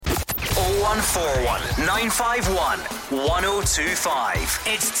0141 951 1025.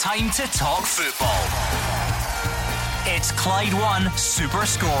 It's time to talk football. It's Clyde One Super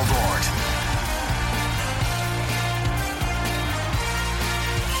Scoreboard.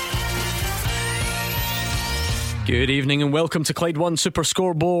 Good evening and welcome to Clyde One Super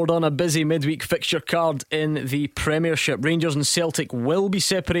Scoreboard on a busy midweek fixture card in the Premiership. Rangers and Celtic will be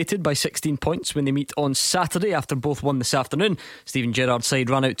separated by 16 points when they meet on Saturday after both won this afternoon. Stephen Gerrard's side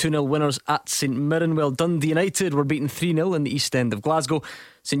ran out 2-0 winners at St Mirren, while Dundee United were beaten 3-0 in the East End of Glasgow.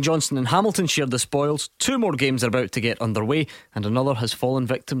 St Johnstone and Hamilton shared the spoils. Two more games are about to get underway and another has fallen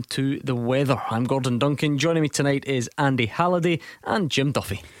victim to the weather. I'm Gordon Duncan. Joining me tonight is Andy Halliday and Jim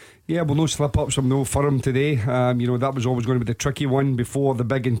Duffy. Yeah, well, no slip-ups from no Firm today. That was always going to be the tricky one before the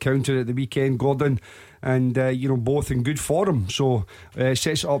big encounter at the weekend, Gordon. And, both in good form. So,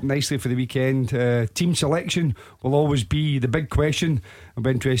 sets it up nicely for the weekend. Team selection will always be the big question. It'll be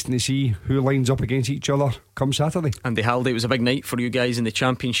interesting to see who lines up against each other come Saturday. Andy Halliday, it was a big night for you guys in the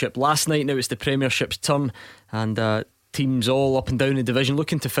Championship last night. Now it's the Premiership's turn. And teams all up and down the division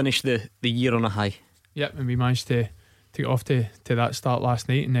looking to finish the year on a high. Yep, and we managed to get off to that start last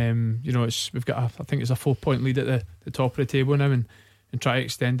night, and we've got I think it's a 4-point lead at the top of the table now, and try to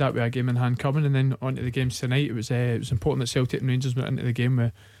extend that with a game in hand coming, and then onto the games tonight. It was important that Celtic and Rangers went into the game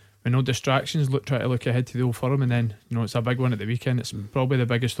with no distractions, try to look ahead to the Old Firm, and then it's a big one at the weekend. It's probably the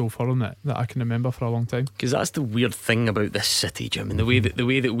biggest Old Firm that I can remember for a long time. Because that's the weird thing about this city, Jim, and the way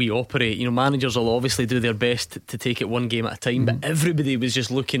that we operate. Managers will obviously do their best to take it one game at a time, but everybody was just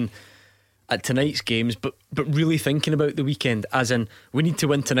looking at tonight's games, but really thinking about the weekend, as in we need to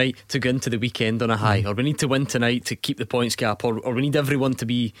win tonight to go into the weekend on a high, or we need to win tonight to keep the points gap, or we need everyone to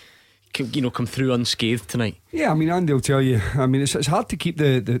be come through unscathed tonight. Yeah, Andy will tell you, it's hard to keep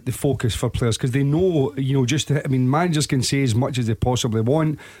the focus for players because they know, managers can say as much as they possibly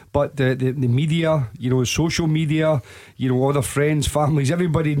want, but the media, social media, all their friends, families,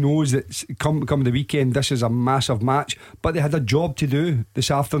 everybody knows that come the weekend, this is a massive match. But they had a job to do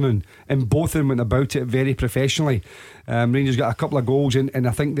this afternoon, and both of them went about it very professionally. Rangers got a couple of goals, and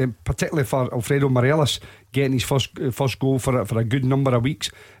I think that particularly for Alfredo Morelos getting his first goal for a good number of weeks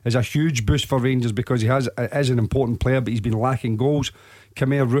is a huge boost for Rangers, because he is an important player, but he's been lacking goals.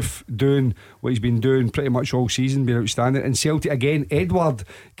 Khmer Roof doing what he's been doing pretty much all season, been outstanding. And Celtic again, Edward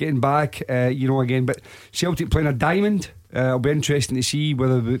getting back, again, but Celtic playing a diamond. It'll be interesting to see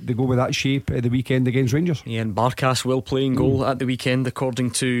whether they go with that shape at the weekend against Rangers. Yeah, and Barkas will play in goal at the weekend,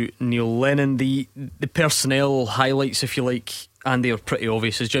 according to Neil Lennon. The personnel highlights, if you like, Andy, are pretty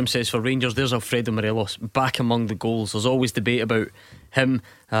obvious. As Jim says, for Rangers, there's Alfredo Morelos back among the goals. There's always debate about him.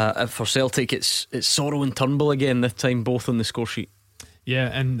 For Celtic, it's Sorrow and Turnbull again, this time both on the score sheet.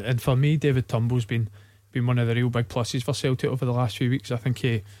 Yeah, and for me, David Turnbull's been one of the real big pluses for Celtic over the last few weeks. I think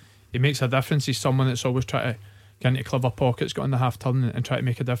he makes a difference. He's someone that's always tried to get into clever pockets, got in the half turn and try to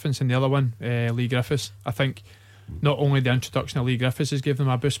make a difference. And the other one, Lee Griffiths, I think not only the introduction of Lee Griffiths has given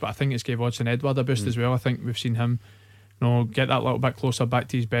them a boost, but I think it's gave Odsonne Edouard a boost as well. I think we've seen him get that little bit closer back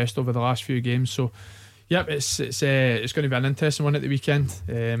to his best over the last few games. So yep, it's going to be an interesting one at the weekend.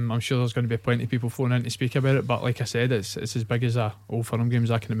 I'm sure there's going to be plenty of people phoning in to speak about it, but like I said, it's as big as a Old Firm game as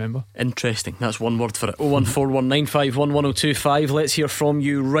I can remember. Interesting, that's one word for it. 01419511025. Let's hear from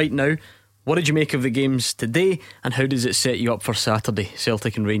you right now. What did you make of the games today, and how does it set you up for Saturday,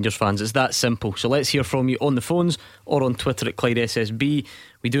 Celtic and Rangers fans? It's that simple. So let's hear from you on the phones or on Twitter at Clyde SSB.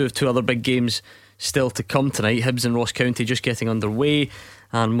 We do have two other big games still to come tonight. Hibs and Ross County just getting underway,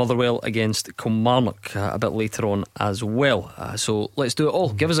 and Motherwell against Kilmarnock a bit later on as well. So let's do it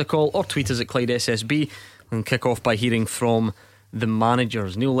all. Give us a call or tweet us at Clyde SSB, and kick off by hearing from the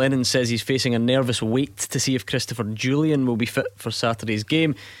managers. Neil Lennon says he's facing a nervous wait to see if Christopher Julian will be fit for Saturday's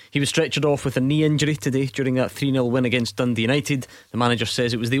game. He was stretchered off with a knee injury today during that 3-0 win against Dundee United. The manager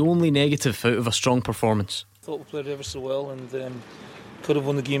says it was the only negative out of a strong performance. I thought we played ever so well, and could have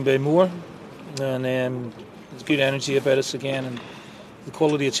won the game by more, and there's good energy about us again, and the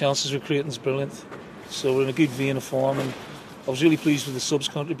quality of chances we're creating is brilliant. So we're in a good vein of form, and I was really pleased with the subs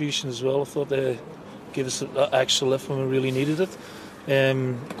contribution as well. I thought they gave us that extra lift when we really needed it,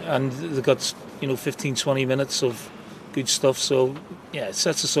 and they got 15-20 minutes of good stuff. So yeah, it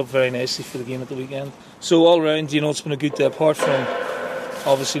sets us up very nicely for the game at the weekend. So all round, it's been a good day, apart from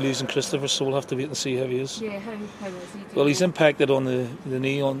obviously losing Christopher, so we'll have to wait and see how he is. Yeah, how is he? Well, he's impacted on the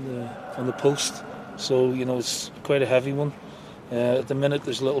knee on the post, so it's quite a heavy one. At the minute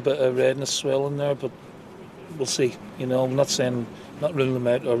there's a little bit of redness, swelling there, but we'll see. I'm not ruling them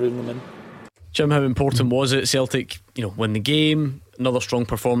out or ruling them in. Jim, how important was it Celtic win the game, another strong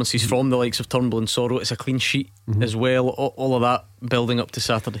performances from the likes of Turnbull and Sorrow? It's a clean sheet as well, all of that building up to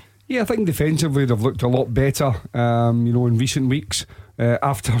Saturday. Yeah, I think defensively they've looked a lot better, in recent weeks.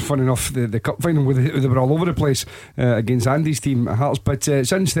 After, fun enough, the cup final where they were all over the place against Andy's team at Hearts. But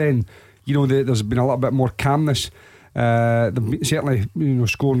since then, there's been a little bit more calmness. They've been certainly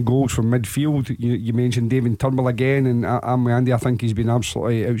scoring goals from midfield. You mentioned David Turnbull again, and I'm with Andy. I think he's been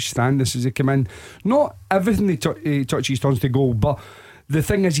absolutely outstanding since he came in. Not everything he touches turns to goal, but the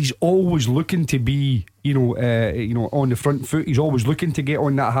thing is, he's always looking to be, on the front foot. He's always looking to get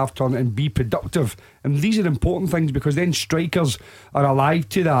on that half turn and be productive. And these are important things, because then strikers are alive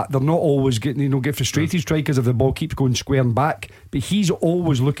to that. They're not always getting, get frustrated strikers if the ball keeps going squaring back. But he's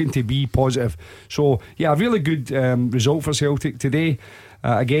always looking to be positive. So yeah, a really good result for Celtic today.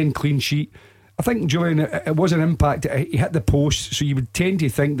 Again, clean sheet. I think, Julian, it was an impact. He hit the post, so you would tend to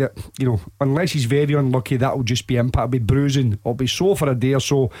think that, unless he's very unlucky, that will just be impact. It'll be bruising, it'll be sore for a day or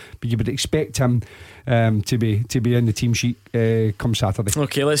so, but you would expect him to be in the team sheet come Saturday.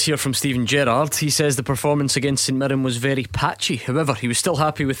 Okay, let's hear from Stephen Gerrard. He says the performance against St Mirren was very patchy. However, he was still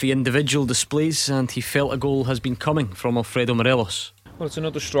happy with the individual displays, and he felt a goal has been coming from Alfredo Morelos. Well, it's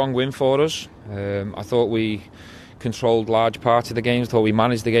another strong win for us. I thought we controlled large parts of the game. I thought we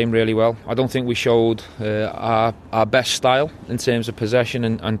managed the game really well. I don't think we showed our best style in terms of possession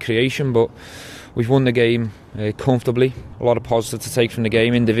and creation, but we've won the game comfortably. A lot of positives to take from the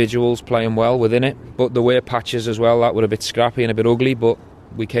game. Individuals playing well within it, but there were patches as well that were a bit scrappy and a bit ugly, but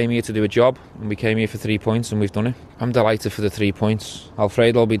we came here to do a job, and we came here for 3 points, and we've done it. I'm delighted for the 3 points.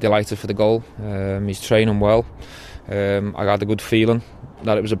 Alfredo will be delighted for the goal. He's training well. I had a good feeling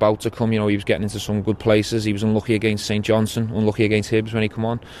that it was about to come. He was getting into some good places. He was unlucky against St Johnstone, unlucky against Hibs when he come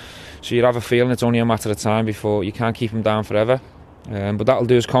on. So you'd have a feeling it's only a matter of time before you can't keep him down forever. But that'll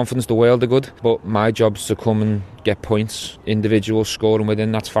do his confidence the world of good. But my job's to come and get points, individuals scoring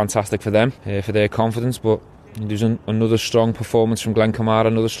within. That's fantastic for them, for their confidence. But there's another strong performance from Glenn Kamara,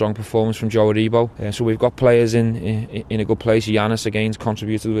 another strong performance from Joe Aribo. So we've got players in a good place. Giannis again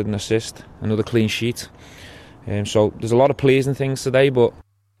contributed with an assist, another clean sheet. So there's a lot of pleasing things today, but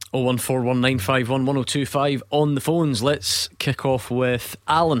 01419511025 on the phones. Let's kick off with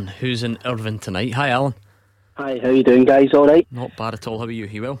Alan, who's in Irvine tonight. Hi, Alan. Hi, how you doing, guys? All right? Not bad at all. How are you?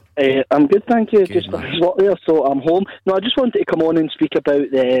 You well? I'm good, thank you. Good, just work there, so I'm home. No, I just wanted to come on and speak about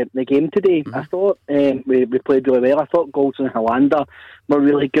the game today. I thought we played really well. I thought Golds and Helander were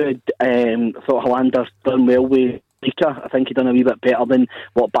really good. I thought Helander's done well with Rika. I think he done a wee bit better than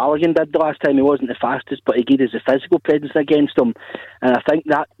what Balogun did the last time. He wasn't the fastest, but he gave us a physical presence against him. And I think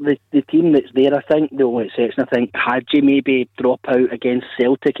that the team that's there, I think the only exception, I think Hadji maybe drop out against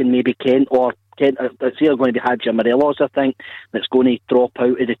Celtic, and maybe Kent, it's either going to be Hadji or Morelos, I think, that's going to drop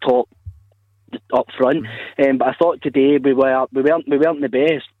out of the top up front. But I thought today we weren't the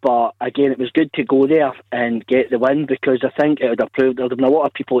best, but again it was good to go there and get the win, because I think it would have proved there would have been a lot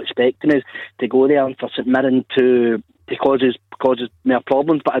of people expecting us to go there and for St Mirren to cause us more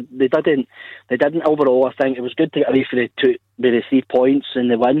problems, but they didn't overall. I think it was good to get away for the 3 points and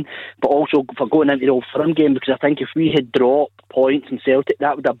the win, but also for going into the Old Firm game, because I think if we had dropped points in Celtic,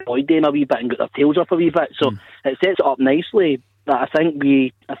 that would have buoyed them a wee bit and got their tails up a wee bit, so it sets it up nicely. I think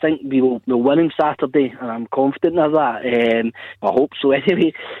we will win on Saturday, and I'm confident of that. I hope so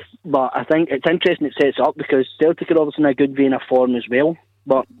anyway. But I think it's interesting it sets it up, because Celtic are obviously in a good vein of form as well.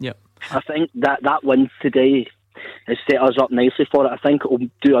 But I think that win today has set us up nicely for it. I think it will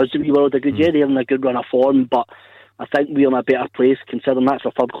do us a wee world of good. Yeah, they're in a good run of form, but I think we're in a better place, considering that's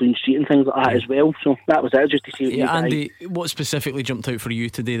a third clean sheet and things like that as well. So that was it, just to see. Andy, what specifically jumped out for you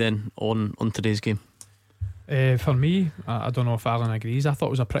today then on today's game? For me, I don't know if Alan agrees. I thought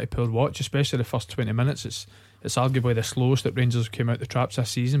it was a pretty poor watch, especially the first 20 minutes. It's arguably the slowest that Rangers came out the traps this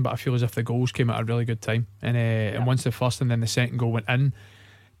season, but I feel as if the goals came at a really good time. And once the first and then the second goal went in,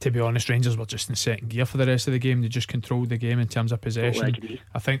 to be honest, Rangers were just in second gear for the rest of the game. They just controlled the game in terms of possession.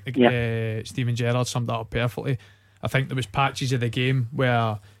 I think Stephen Gerrard summed that up perfectly. I think there was patches of the game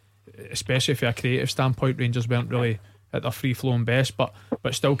where, especially from a creative standpoint, Rangers weren't really at their free-flowing best, but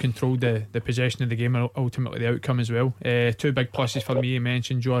still controlled the possession of the game and ultimately the outcome as well. 2 big pluses for me. You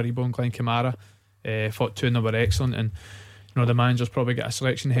mentioned Joe Aribo and Glenn Kamara. Thought 2 of them were excellent, and the managers probably get a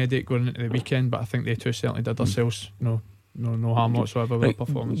selection headache going into the weekend, but I think they two certainly did themselves no harm whatsoever with their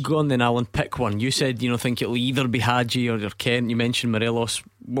performance. Go on then, Alan, pick one. You said think it'll either be Hadji or Kent. You mentioned Morelos.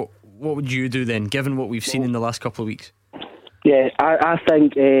 What would you do then, given what we've seen in the last couple of weeks? Yeah, I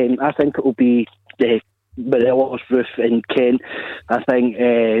think it will be Morelos, Roof and Kent. I think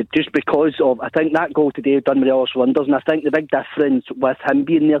just because of, I think that goal today done Morelos wonders, and I think the big difference with him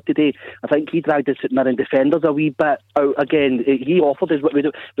being there today, I think he dragged the St Mirren defenders a wee bit out again. He offered us what we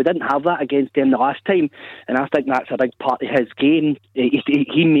didn't have that against them the last time, and I think that's a big part of his game.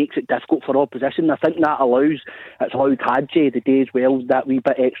 He makes it difficult for opposition. I think that it's allowed Hadji the day as well that wee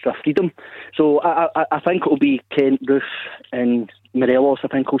bit extra freedom. So I think it'll be Kent, Roof and Morelos. I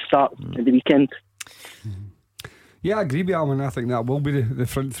think will start at the weekend. Yeah, I agree with Alan. I think that will be the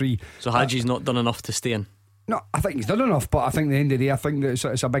front three. So Hadji's not done enough to stay in? No, I think he's done enough, but I think at the end of the day, I think that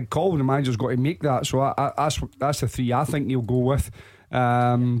it's a big call and the manager's got to make that. So that's the three I think he'll go with.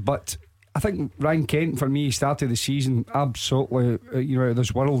 But I think Ryan Kent, for me, started the season absolutely out of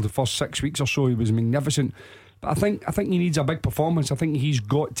this world. The first 6 weeks or so he was magnificent. But I think he needs a big performance. I think he's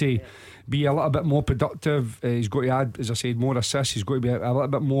got to be a little bit more productive. He's got to add, as I said, more assists. He's got to be a little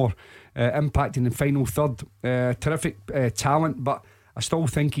bit more impact in the final third. Terrific talent, but I still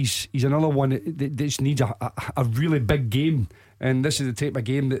think he's another one that just needs a really big game, and this is the type of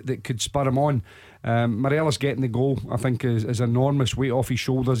game that could spur him on. Morelos getting the goal, I think, is enormous weight off his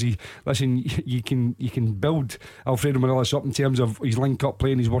shoulders. You can build Alfredo Morelos up in terms of his link-up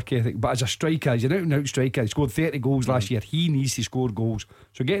play and his work ethic, but as a striker, he's an out-and-out striker. He scored 30 goals last year. He needs to score goals,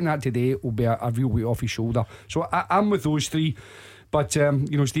 so getting that today will be a real weight off his shoulder. So I'm with those three. But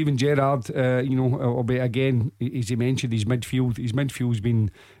Steven Gerrard, will be again, as he mentioned, his midfield's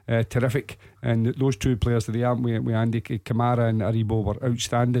been terrific, and those two players today, aren't we? Andy Kamara and Aribo were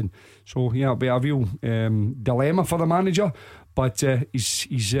outstanding. So yeah, it'll be a real dilemma for the manager, but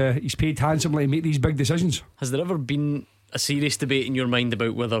he's paid handsomely to make these big decisions. Has there ever been a serious debate in your mind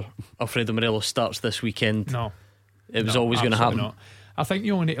about whether Alfredo Morelos starts this weekend? No, it was always going to happen. Not. I think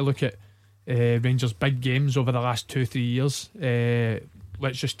you only need to look at Rangers' big games over the last 2-3 years.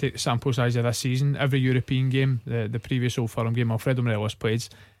 Let's just take the sample size of this season. Every European game, the previous Old Firm game, Alfredo Morelos played,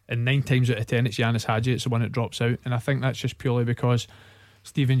 and 9 times out of 10 it's Yanis Hadji, it's the one that drops out. And I think that's just purely because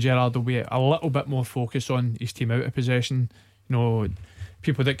Steven Gerrard will be a little bit more focused on his team out of possession.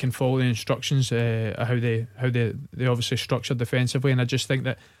 People that can follow the instructions, how they obviously structure defensively. And I just think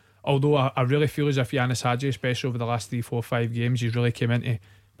that, although I really feel as if Yanis Hadji, especially over the last 3, 4, 5 games, he's really came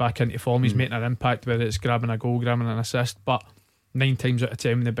back into form. He's making an impact, whether it's grabbing a goal, grabbing an assist. But 9 times out of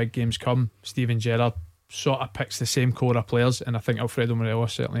 10 when the big games come, Steven Gerrard sort of picks the same core of players, and I think Alfredo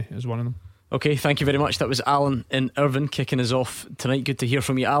Morelos certainly is one of them. Okay, thank you very much. That was Alan in Irvine kicking us off tonight. Good to hear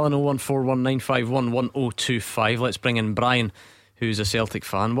from you, Alan. 01419511025. Let's bring in Brian, who's a Celtic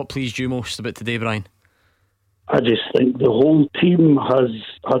fan. What pleased you most about today, Brian? I just think the whole team has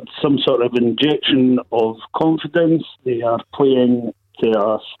had some sort of injection of confidence. They are playing to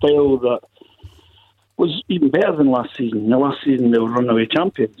a style that was even better than last season. Now, last season they were runaway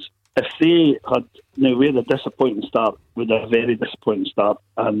champions. If they had, now we had a disappointing start, with a very disappointing start,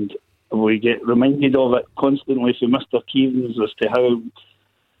 and we get reminded of it constantly from Mr. Keevins as to how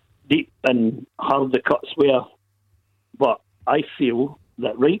deep and hard the cuts were. But I feel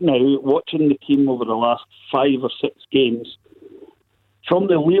that right now, watching the team over the last 5 or 6 games, from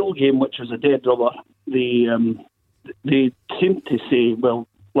the Lille game, which was a dead rubber, they seem to say, well,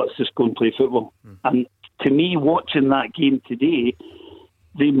 let's just go and play football. And to me, watching that game today,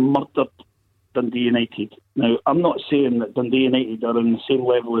 they murdered Dundee United. Now, I'm not saying that Dundee United are on the same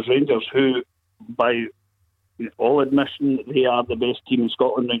level as Rangers, who, by all admission, they are the best team in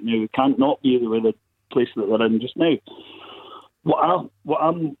Scotland right now. We can't not be with the place that they're in just now. What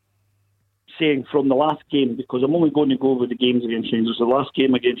I'm saying from the last game, because I'm only going to go over the games against Rangers, the last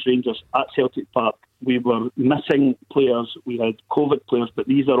game against Rangers at Celtic Park, we were missing players, we had COVID players, but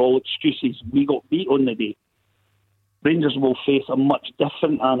these are all excuses. We got beat on the day. Rangers will face a much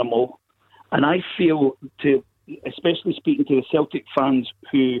different animal, and I feel, especially speaking to the Celtic fans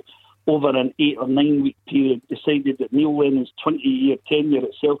who over an 8 or 9 week period decided that Neil Lennon's 20-year tenure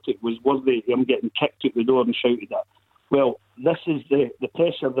at Celtic was worthy of him getting kicked out the door and shouted at. Well, this is the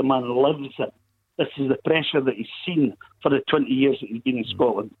pressure the man lives in. This is the pressure that he's seen for the 20 years that he's been in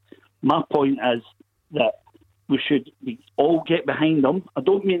Scotland. My point is that we all get behind them. I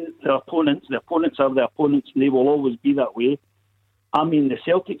don't mean the opponents. The opponents are the opponents, and they will always be that way. I mean the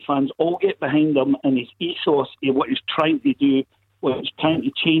Celtic fans all get behind him and his ethos, what he's trying to do, what he's trying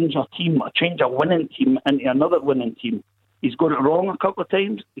to change a team, change a winning team into another winning team. He's got it wrong a couple of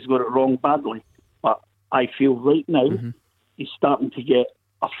times. He's got it wrong badly. But I feel right now he's starting to get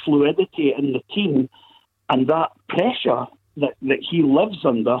a fluidity in the team, and that pressure that he lives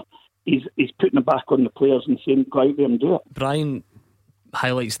under, he's putting it back on the players and saying, go out there and do it. Brian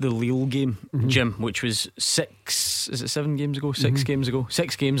highlights the Lille game, Jim, which was 6 games ago? 6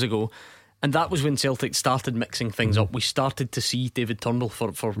 games ago. And that was when Celtic started mixing things up. We started to see David Turnbull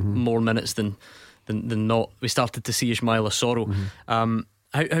for more minutes than not. We started to see Ismaila Soro.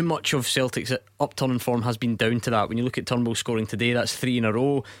 How much of Celtic's upturn in form has been down to that? When you look at Turnbull scoring today, that's 3 in a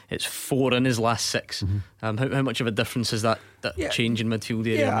row. It's 4 in his last 6. How much of a difference is that change in midfield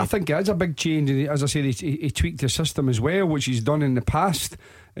area? Yeah, I think it is a big change. And as I said, he tweaked the system as well, which he's done in the past.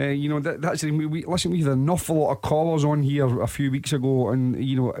 That's we had an awful lot of callers on here a few weeks ago,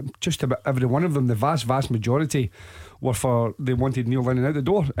 and just about every one of them, the vast majority, they wanted Neil Lennon out the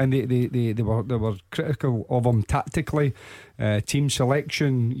door, and they were critical of him tactically, team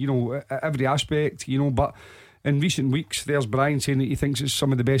selection, every aspect, But in recent weeks, there's Brian saying that he thinks it's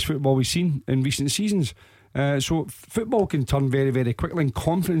some of the best football we've seen in recent seasons. So football can turn very, very quickly, and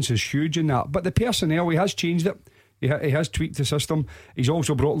confidence is huge in that. But the personnel, he has changed it. He has tweaked the system. He's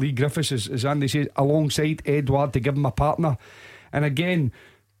also brought Lee Griffiths, as Andy says, alongside Edouard to give him a partner. And again,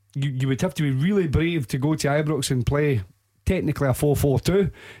 you would have to be really brave to go to Ibrox and play technically a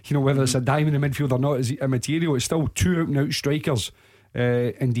 4-4-2. Whether it's a diamond in midfield or not is immaterial. It's still 2 out-and-out strikers.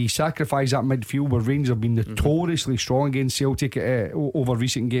 And he sacrificed that midfield where Rangers have been notoriously strong against Celtic over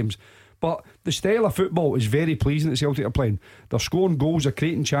recent games. But the style of football is very pleasing that Celtic are playing. They're scoring goals, they're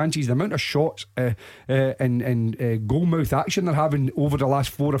creating chances. The amount of shots and goal-mouth action they're having over the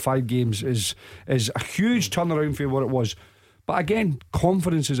last 4 or 5 games is a huge turnaround for what it was. But again,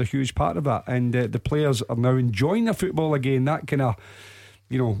 confidence is a huge part of that, and the players are now enjoying their football again. That kind of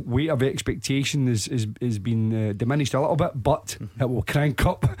weight of expectation is been diminished a little bit, but it will crank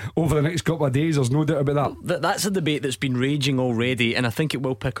up over the next couple of days. There's no doubt about that. That's a debate that's been raging already, and I think it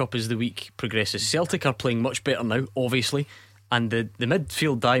will pick up as the week progresses. Celtic are playing much better now, obviously, and the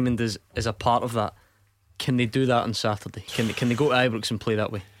midfield diamond is a part of that. Can they do that on Saturday? Can they go to Ibrox and play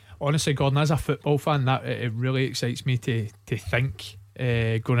that way? Honestly, Gordon, as a football fan, that it really excites me to think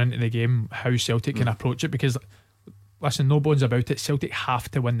going into the game how Celtic can approach it, because listen, no bones about it, Celtic have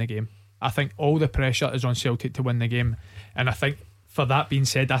to win the game. I think all the pressure is on Celtic to win the game, and I think, for that being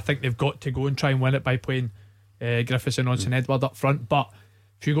said, I think they've got to go and try and win it by playing Griffiths and Onsen Edward up front. But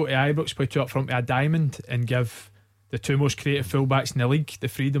if you go to Ibrox, play 2 up front with a diamond and give the 2 most creative fullbacks in the league the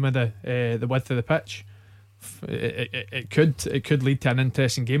freedom of the width of the pitch, it could lead to an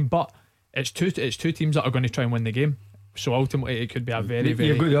interesting game. But it's two teams that are going to try and win the game, so ultimately it could be a very, very...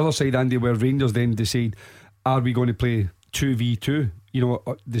 You go to the other side, Andy, where Rangers then decide, are we going to play 2v2?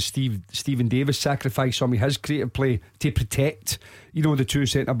 The Stephen Davis sacrifice some of his creative play to protect the 2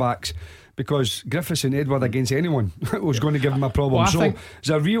 centre backs, because Griffiths and Edward against anyone was going to give him a problem. So it's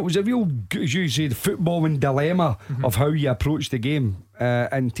a real, as you say, the footballing dilemma of how you approach the game,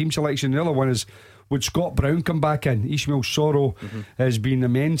 and team selection. The other one is, would Scott Brown come back in? Ismaila Soro has been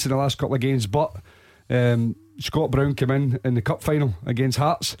immense in the last couple of games, but Scott Brown came in the cup final against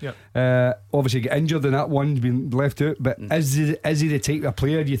Hearts. Obviously got injured in that one, been left out. But is he the type of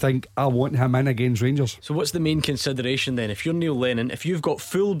player you think, I want him in against Rangers? So what's the main consideration then? If you're Neil Lennon, if you've got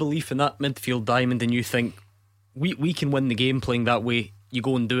full belief in that midfield diamond and you think we can win the game playing that way, you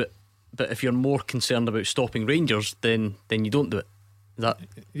go and do it. But if you're more concerned about stopping Rangers, then you don't do it. Is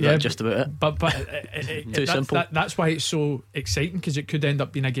that just about it? But too simple. That's why it's so exciting, because it could end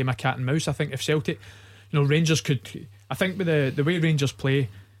up being a game of cat and mouse. I think if Celtic, Rangers could, I think with the way Rangers play,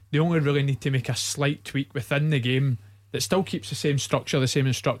 they only really need to make a slight tweak within the game that still keeps the same structure, the same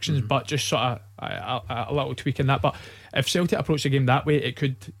instructions, but just sort of a little tweak in that. But if Celtic approach the game that way,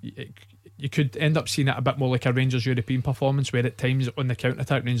 you could end up seeing it a bit more like a Rangers European performance, where at times on the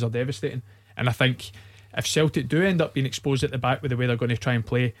counter-attack Rangers are devastating. And I think if Celtic do end up being exposed at the back with the way they're going to try and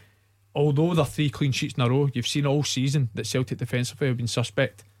play, although they're 3 clean sheets in a row, you've seen all season that Celtic defensively have been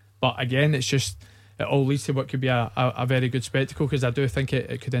suspect. But again, it's just, it all leads to what could be a very good spectacle, because I do think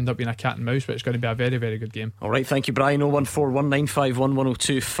it could end up being a cat and mouse, but it's going to be a very, very good game. Alright, thank you, Brian.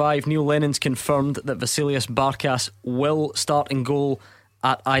 01419511025. Neil Lennon's confirmed that Vasilius Barkas will start in goal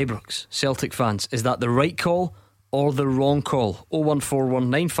at Ibrox. Celtic fans, is that the right call or the wrong call?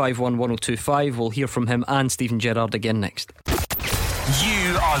 01419511025. We'll hear from him and Stephen Gerrard again next.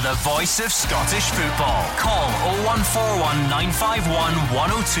 You are the voice of Scottish football. Call 0141 951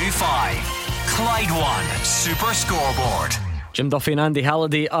 1025. Clyde One Super Scoreboard. Jim Duffy and Andy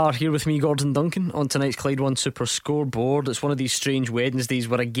Halliday are here with me, Gordon Duncan, on tonight's Clyde One Super Scoreboard. It's one of these strange Wednesdays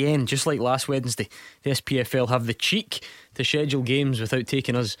where, again, just like last Wednesday, the SPFL have the cheek to schedule games without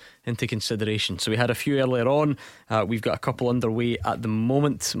taking us into consideration. So we had a few earlier on. We've got a couple underway at the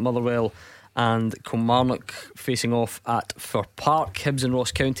moment. Motherwell and Kilmarnock facing off at Fir Park. Hibs and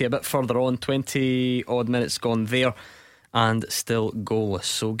Ross County a bit further on, 20 odd minutes gone there, and still goalless.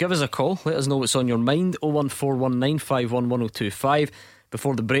 So give us a call, let us know what's on your mind. 01419511025.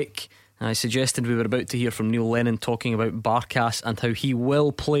 Before the break, I suggested we were about to hear from Neil Lennon talking about Barkas and how he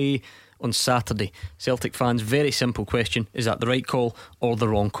will play on Saturday. Celtic fans, very simple question: is that the right call or the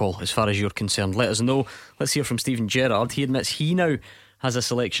wrong call as far as you're concerned? Let us know. Let's hear from Stephen Gerrard. He admits he now has a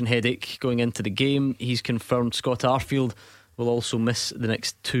selection headache going into the game. He's confirmed Scott Arfield will also miss the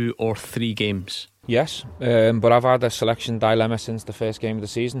next 2 or 3 games. Yes, but I've had a selection dilemma since the first game of the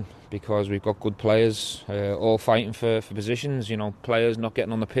season, because we've got good players all fighting for positions. You know, players not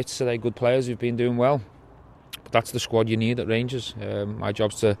getting on the pitch today, good players who've been doing well. But that's the squad you need at Rangers. My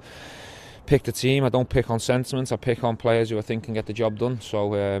job's to pick the team. I don't pick on sentiments. I pick on players who I think can get the job done.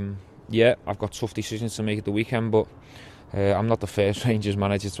 So yeah, I've got tough decisions to make at the weekend, but I'm not the first Rangers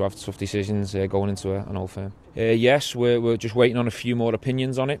manager to have tough decisions going into an Old Firm. Yes, we're just waiting on a few more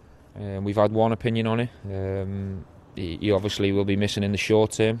opinions on it. We've had one opinion on it. He obviously will be missing in the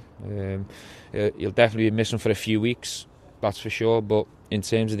short term. He'll definitely be missing for a few weeks, that's for sure. But in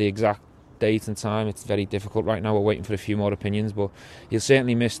terms of the exact date and time, it's very difficult right now. We're waiting for a few more opinions, but he'll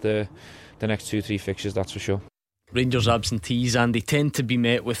certainly miss the next 2-3 fixtures, that's for sure. Rangers absentees, and they tend to be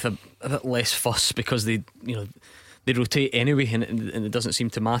met with a bit less fuss because they rotate anyway, and it doesn't seem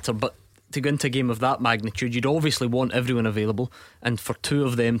to matter. But to go into a game of that magnitude, you'd obviously want everyone available, and for 2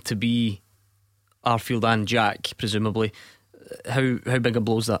 of them to be Arfield and Jack, presumably, how big a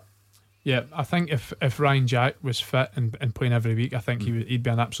blow is that? Yeah, I think if Ryan Jack was fit and playing every week, I think he'd be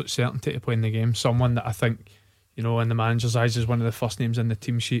an absolute certainty to play in the game. Someone that I think, you know, in the manager's eyes is one of the first names in the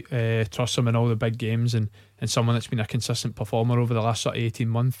team sheet, trusts him in all the big games, and someone that's been a consistent performer over the last sort of 18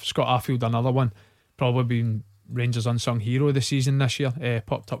 months. Scott Arfield, another one, probably been Rangers' unsung hero of the season this year,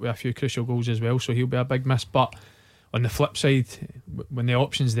 popped up with a few crucial goals as well, so he'll be a big miss. But on the flip side, when the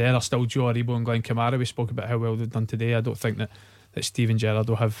options there are still Joe Aribo and Glenn Kamara, we spoke about how well they've done today. I don't think that Stephen Gerrard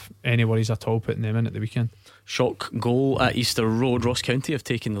will have any worries at all putting them in at the weekend. Shock goal at Easter Road. Ross County have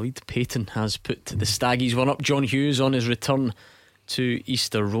taken the lead. Payton has put the Staggies one up. John Hughes on his return to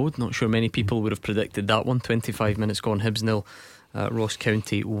Easter Road. Not sure many people would have predicted that one. 25 minutes gone, Hibs 0, Ross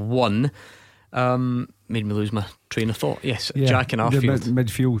County 1. Made me lose my train of thought. Yes, yeah, Jack and Arfield.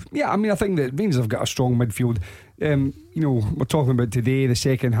 Midfield. Yeah, I mean, I think that Rangers have got a strong midfield. You know, we're talking about today, the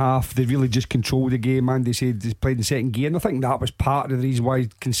second half, they really just controlled the game, and they said they played in second gear, and I think that was part of the reason why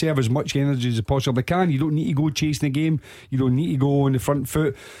conserve as much energy as you possibly can. You don't need to go chasing the game, you don't need to go on the front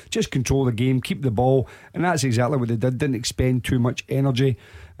foot, just control the game, keep the ball, and that's exactly what they did. Didn't expend too much energy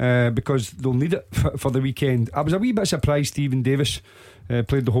because they'll need it for the weekend. I was a wee bit surprised Stephen Davis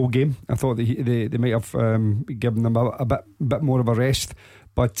played the whole game. I thought they might have given them a bit more of a rest,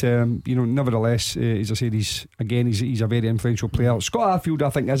 but you know, nevertheless, as I said, he's a very influential player. Scott Arfield, I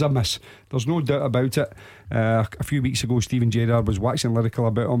think, is a miss. There's no doubt about it. A few weeks ago, Stephen Gerrard was waxing lyrical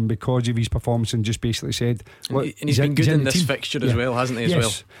about him because of his performance, and just basically said, and he's been good in this fixture as well, hasn't he?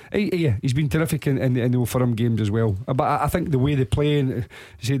 Yes. Yeah, he's been terrific in the Old Firm games as well. But I think the way they play, and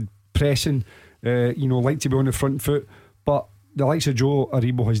he said pressing, you know, like to be on the front foot, but the likes of Joe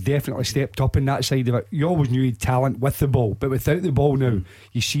Aribo has definitely stepped up in that side of it. You always knew he had talent with the ball, but without the ball now,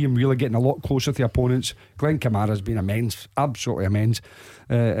 you see him really getting a lot closer to opponents. Glenn Kamara's been immense, absolutely immense.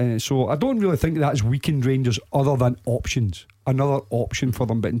 So I don't really think that's weakened Rangers other than options. Another option for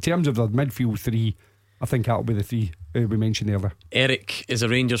them. But in terms of the midfield 3, I think that'll be the 3 we mentioned earlier. Eric is a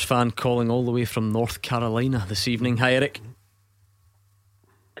Rangers fan calling all the way from North Carolina this evening. Hi, Eric.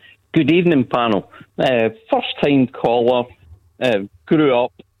 Good evening, panel. First time caller. Grew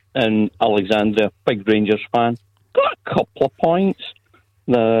up in Alexandria, big Rangers fan. Got a couple of points.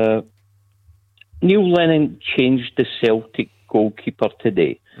 Neil Lennon changed the Celtic goalkeeper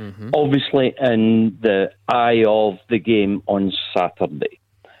today, obviously in the eye of the game on Saturday.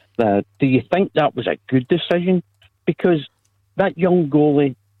 Do you think that was a good decision? Because that young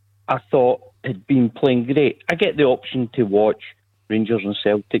goalie, I thought, had been playing great. I get the option to watch Rangers and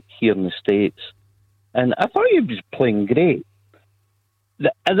Celtic here in the States, and I thought he was playing great.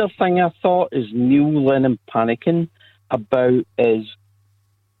 The other thing I thought is Neil Lennon panicking about is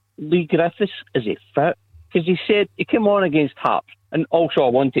Lee Griffiths, is he fit? Because he said he came on against Hearts. And also I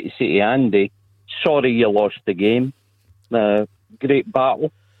wanted to say to Andy, sorry you lost the game. Great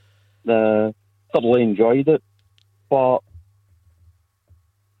battle. Thoroughly enjoyed it. But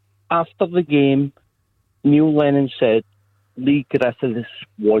after the game, Neil Lennon said Lee Griffiths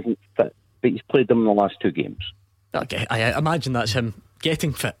wasn't fit, but he's played them in the last 2 games. Okay, I imagine that's him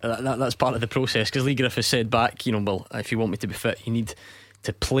getting fit. That's part of the process, because Lee Griffiths said back, you know, well, if you want me to be fit, you need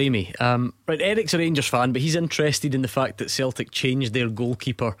to play me. Right, Eric's a Rangers fan, but he's interested in the fact that Celtic changed their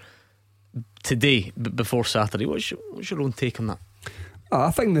goalkeeper today before Saturday. What's your own take on that? I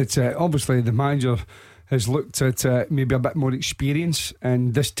think that obviously the manager has looked at maybe a bit more experience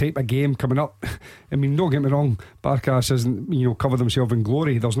in this type of game coming up. I mean, don't get me wrong, Barkas hasn't covered himself in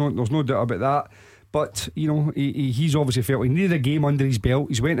glory. There's no doubt about that. But he's obviously felt he needed a game under his belt.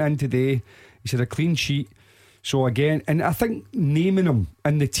 He's went in today. He's had a clean sheet. So again, and I think naming him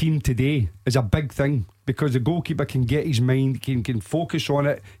in the team today is a big thing, because the goalkeeper can get his mind, can focus on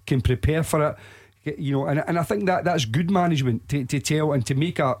it, can prepare for it. And I think that's good management to tell and to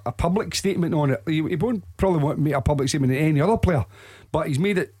make a public statement on it. He won't probably want to make a public statement to any other player, but he's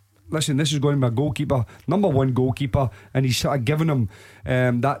made it. Listen, this is going to be a goalkeeper, number one goalkeeper, and he's sort of given him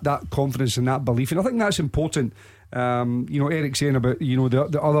that confidence and that belief, and I think that's important. Eric's saying about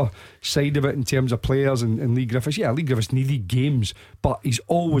the other side of it in terms of players and Lee Griffiths. Yeah, Lee Griffiths needed games, but he's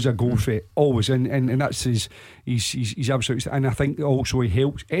always a goal threat, always, and that's he's absolutely. And I think also he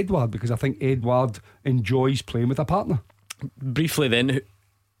helps Edouard, because I think Edouard enjoys playing with a partner. Briefly then,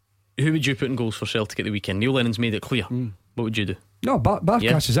 who would you put in goals for Celtic at the weekend? Neil Lennon's made it clear. What would you do? No,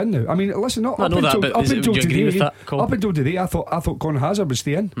 Barkas is in now. I mean, listen, up until today, I thought Conor Hazard would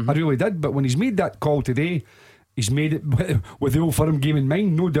stay in. I really did. But when he's made that call today, he's made it with the Old Firm game in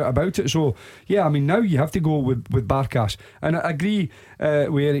mind, no doubt about it. So yeah, I mean, now you have to go with Barkas. And I agree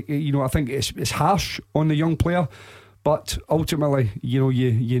with Eric. I think it's harsh on the young player, but ultimately, you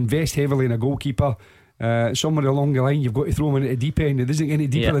invest heavily in a goalkeeper. Somewhere along the line, you've got to throw him into the deep end. It doesn't get any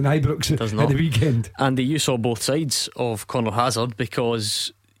deeper than Ibrox at the weekend. Andy, you saw both sides of Conor Hazard,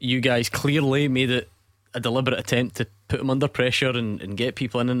 because you guys clearly made it a deliberate attempt to put him under pressure and get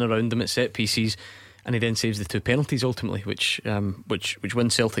people in and around him at set pieces, and he then saves the 2 penalties ultimately, which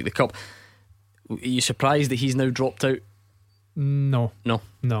wins Celtic the cup. Are you surprised that he's now dropped out? No.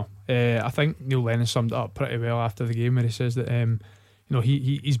 I think Neil Lennon summed it up pretty well after the game, where he says that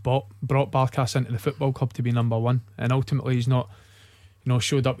he's brought Barkas into the football club to be number one, and ultimately he's not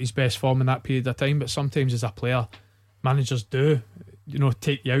showed up his best form in that period of time. But sometimes as a player, managers do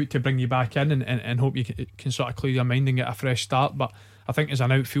take you out to bring you back in and hope you can sort of clear your mind and get a fresh start. But I think as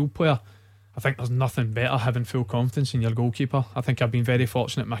an outfield player, I think there's nothing better having full confidence in your goalkeeper. I think I've been very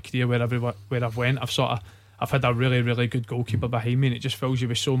fortunate in my career where I've went, I've had a really, really good goalkeeper behind me, and it just fills you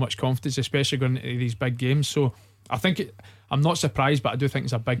with so much confidence, especially going into these big games. So I think I'm not surprised, but I do think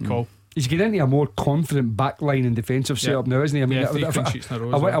it's a big call. He's getting into a more confident backline and defensive setup now, isn't he? I mean,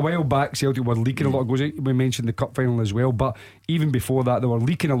 a while back Celtic were leaking a lot of goals. We mentioned the cup final as well, but even before that they were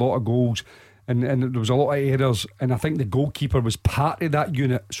leaking a lot of goals, and there was a lot of errors, and I think the goalkeeper was part of that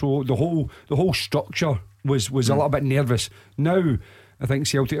unit, so the whole structure was a little bit nervous. Now I think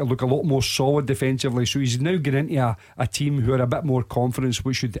Celtic will look a lot more solid defensively, so he's now getting into a team who are a bit more confident,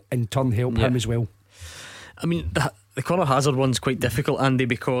 which should in turn help him as well. I mean, the Conor Hazard one's quite difficult, Andy,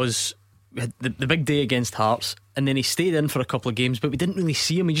 because we had the big day against Hearts, and then he stayed in for a couple of games, but we didn't really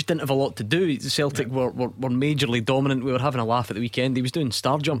see him. He just didn't have a lot to do. Celtic were majorly dominant. We were having a laugh at the weekend. He was doing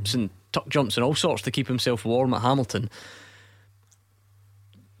star jumps and tuck jumps and all sorts to keep himself warm at Hamilton.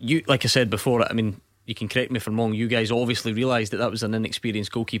 Like I said before, I mean, you can correct me if I'm wrong, you guys obviously realised that was an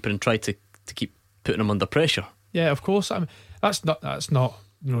inexperienced goalkeeper and tried to keep putting him under pressure. Yeah, of course. I mean, that's not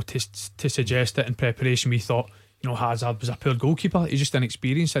to suggest that in preparation we thought Hazard was a poor goalkeeper. He's just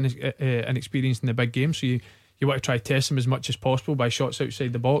inexperienced in the big game, so you want to try to test him as much as possible by shots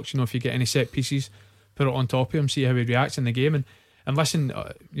outside the box. If you get any set pieces, put it on top of him, see how he reacts in the game. And listen,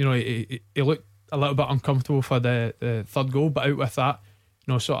 he looked a little bit uncomfortable for the third goal, but out with that,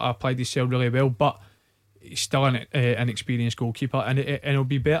 sort of applied himself really well. But he's still an experienced goalkeeper, and it'll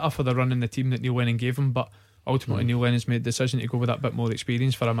be better for the run in the team that Neil Lennon gave him. But ultimately Neil Lennon's made the decision to go with that bit more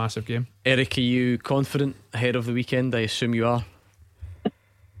experience for a massive game. Eric, are you confident ahead of the weekend? I assume you are.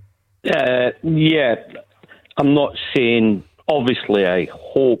 Yeah, I'm not saying, obviously I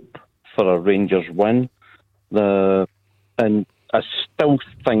hope for a Rangers win, and I still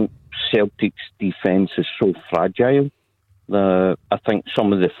think Celtic's defence is so fragile. I think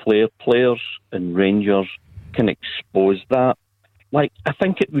some of the flair players in Rangers can expose that. Like, I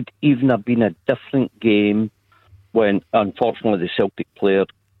think it would even have been a different game when, unfortunately, the Celtic player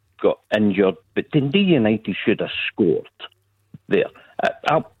got injured, but Dundee United should have scored there.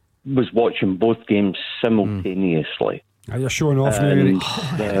 I was watching both games simultaneously. You're showing off now,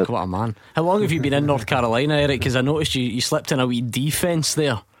 Eric. Eric, what a man. How long have you been in North Carolina, Eric? Because I noticed you slipped in a wee defence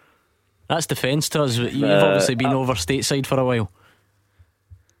there. That's defence to us. You've obviously been over stateside for a while.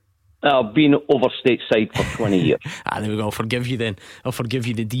 I've been over stateside for 20 years. There we go. I'll forgive you then. I'll forgive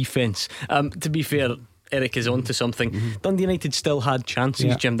you the defence. To be fair, Eric is onto something. Dundee United still had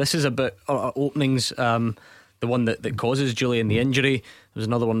chances, Jim. This is about openings. The one that causes Julian the injury. There was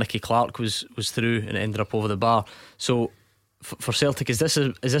another one, Nicky Clark was through and it ended up over the bar. So for Celtic, is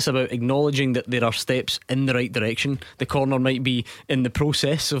this about acknowledging that there are steps in the right direction? The corner might be in the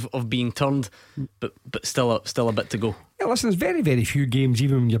process of being turned, but still a bit to go. Yeah, listen, there's very, very few games,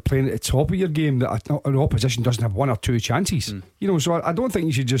 even when you're playing at the top of your game, that an opposition doesn't have one or two chances. You know, so I don't think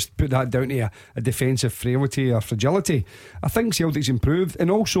you should just put that down to a defensive frailty or fragility. I think Celtic's improved,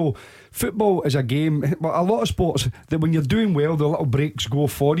 and also football is a game. Well, a lot of sports that when you're doing well, the little breaks go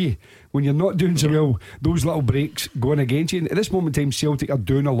for you. When you're not doing so well, those little breaks going against you. And at this moment in time, Celtic are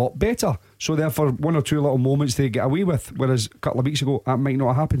doing a lot better. So therefore, one or two little moments they get away with, whereas a couple of weeks ago that might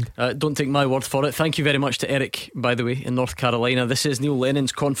not have happened. Don't take my word for it. Thank you very much to Eric, by the way, in North Carolina. This is Neil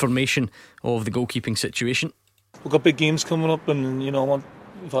Lennon's confirmation of the goalkeeping situation. We've got big games coming up, and I want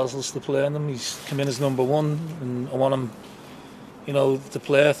Vasilis to play in them. He's come in as number one, and I want him to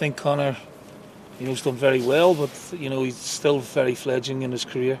play. I think Connor he's done very well, but he's still very fledgling in his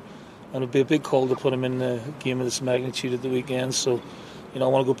career, and it'd be a big call to put him in a game of this magnitude at the weekend. So I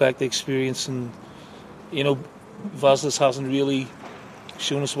want to go back to experience, and Vasilis hasn't really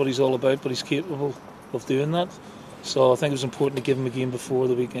shown us what he's all about, but he's capable of doing that. So I think it was important to give him a game before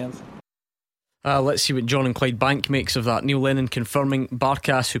the weekend. Let's see what John and Clyde Bank makes of that. Neil Lennon confirming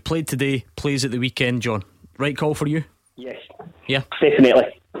Barkas, who played today, plays at the weekend. John, right call for you? Yes. Yeah,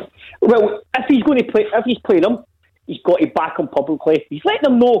 definitely. Well, if he's going to play, if he's playing him, he's got to back him publicly. He's letting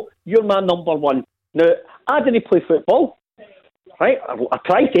them know you're my number one. Now, I didn't play football, right? I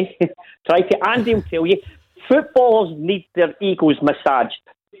try to. Andy will tell you, footballers need their egos massaged.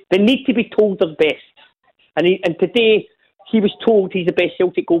 They need to be told they're best. And today he was told he's the best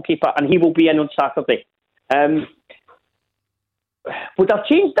Celtic goalkeeper, and he will be in on Saturday. Would I have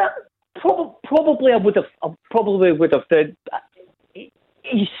changed that? Probably I would have. I probably would have.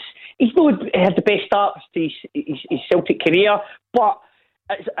 He's not had the best start to his Celtic career, but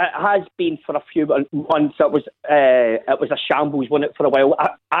it has been for a few months. It was a shambles, wasn't it, for a while?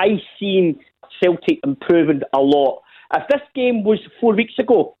 I seen Celtic improving a lot. If this game was 4 weeks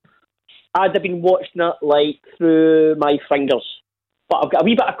ago, I'd have been watching it like through my fingers. But I've got a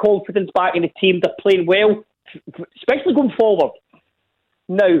wee bit of confidence back in the team. They're playing well, especially going forward.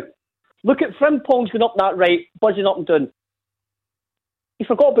 Now, look at Frimpong's going up that right, buzzing up and down. You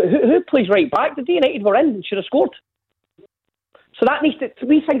forgot about who plays right back. The United were in and should have scored. So that needs to,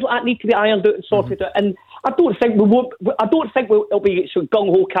 these things like that need to be ironed out and sorted out. And I don't think it'll be so gung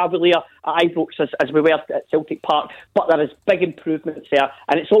ho cavalier at Ibrox as we were at Celtic Park. But there is big improvements there,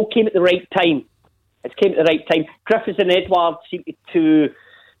 and it's all came at the right time. It came at the right time. Griffiths and Edouard seem to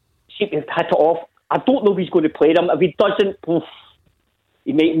hit it off. I don't know if he's going to play them. If he doesn't,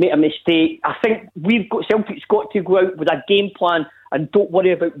 he may make a mistake. I think Celtic's got to go out with a game plan and don't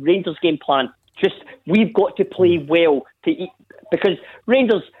worry about Rangers' game plan. Just we've got to play well because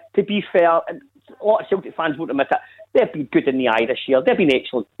Rangers, to be fair, and a lot of Celtic fans won't admit it, they've been good in the eye this year. They've been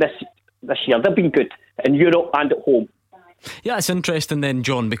excellent this year. They've been good in Europe and at home. Yeah, it's interesting then,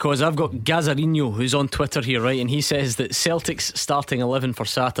 John, because I've got Gazzarino who's on Twitter here, right, and he says that Celtic's starting 11 for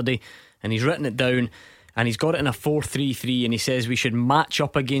Saturday, and he's written it down, and he's got it in a 4-3-3, and he says we should match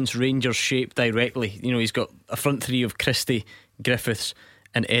up against Rangers' shape directly. He's got a front three of Christie, Griffiths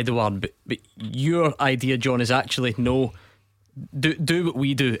and Edouard, but your idea, John, is actually no, do what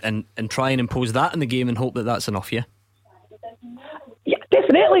we do and try and impose that in the game and hope that that's enough. Yeah,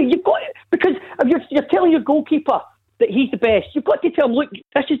 definitely. You've got it, because if you're telling your goalkeeper that he's the best, you've got to tell him, look,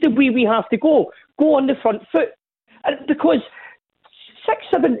 this is the way we have to go on the front foot. And because 6,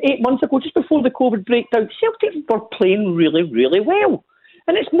 7, 8 months ago, just before the COVID breakdown, Celtic were playing really, really well,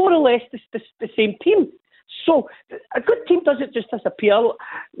 and it's more or less the same team. So a good team doesn't just disappear.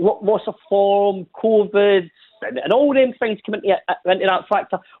 Loss of form, COVID, and all them things come into that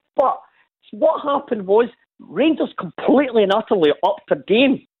factor. But what happened was Rangers completely and utterly upped their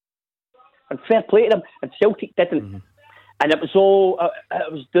game, and fair play to them, and Celtic didn't. Mm-hmm. And it was all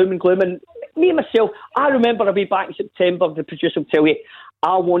it was doom and gloom. And me and myself, I remember a way back in September, the producer will tell you,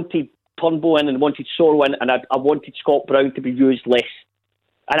 I wanted Turnbull in and wanted Sorrow in, and I wanted Scott Brown to be used less.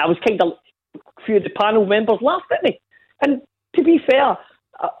 And I was kind of, a few of the panel members laughed at me. And to be fair,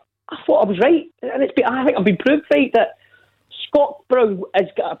 I thought I was right. And I think I've been proved right that Scott Brown has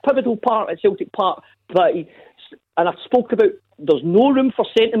got a pivotal part at Celtic Park. And I've spoke about there's no room for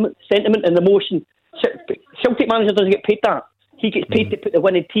sentiment and emotion. Celtic manager doesn't get paid that. He gets paid to put the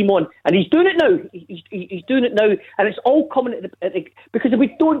winning team on, and he's doing it now. He's doing it now, and it's all coming at the because if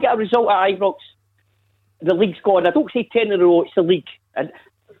we don't get a result at Ibrox, the league's gone. I don't say 10 in a row; it's the league, and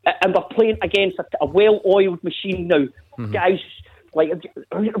we're playing against a well-oiled machine now. Mm-hmm. Guys, like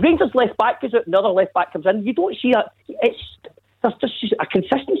Rangers left back goes out, another left back comes in. You don't see that. There's just a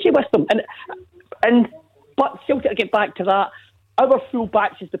consistency with them, but Celtic to get back to that. Our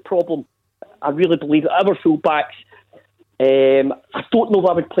full-backs is the problem. I really believe that our full-backs, I don't know if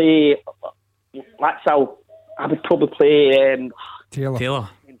I would play Laxalt. I would probably play Taylor.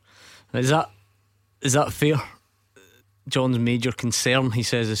 Is that fair? John's major concern, he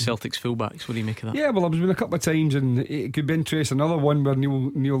says, is Celtic's fullbacks. What do you make of that? Yeah, well, I've been a couple of times, and it could be interesting. Another one where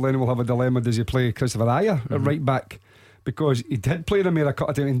Neil Lennon will have a dilemma. Does he play Christopher Ajer at right back? Because he did play him here a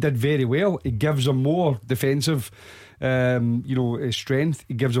couple of times and did very well. He gives him more defensive strength.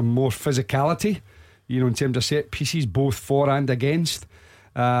 He gives him more physicality, in terms of set pieces, both for and against.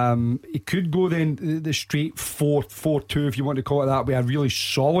 He could go then the straight 4-4-2, if you want to call it that, with a really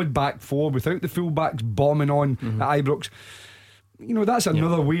solid back four without the full backs bombing on at Ibrox. That's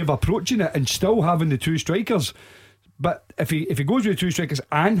another way of approaching it and still having the two strikers. But if he goes with the two strikers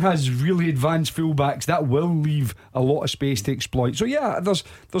and has really advanced fullbacks, that will leave a lot of space to exploit. So yeah,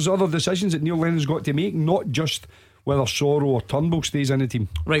 there's other decisions that Neil Lennon's got to make, not just whether Soro or Turnbull stays in the team.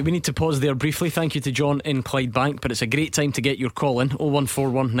 Right, we need to pause there briefly. Thank you to John in Clydebank, but it's a great time to get your call in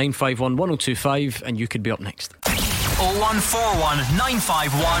 0141 951 1025 and you could be up next. 0141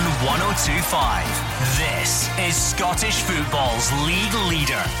 951 1025. This is Scottish football's league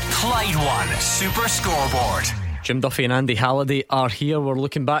leader, Clyde One Super Scoreboard. Jim Duffy and Andy Halliday are here. We're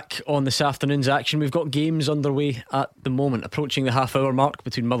looking back on this afternoon's action. We've got games underway at the moment, approaching the half-hour mark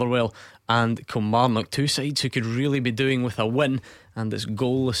between Motherwell and Kilmarnock. Two sides who could really be doing with a win, and it's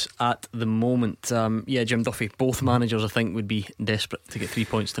goalless at the moment. Jim Duffy, both managers I think would be desperate to get 3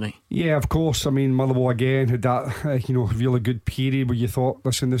 points tonight. Yeah, of course. I mean, Motherwell again had that really good period where you thought,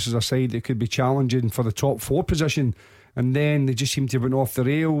 listen, this is a side that could be challenging for the top four position, and then they just seem to have went off the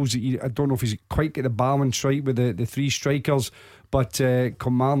rails. I don't know if he's quite got the balance right with the three strikers, but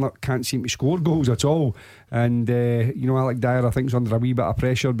Kilmarnock can't seem to score goals at all. And Alec Dyer, I think, is under a wee bit of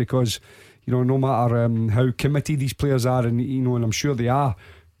pressure because no matter how committed these players are, and and I'm sure they are,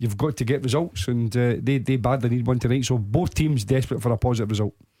 you've got to get results, and they badly need one tonight. So both teams desperate for a positive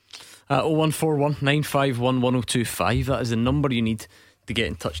result. 0141 951 1025. That is the number you need to get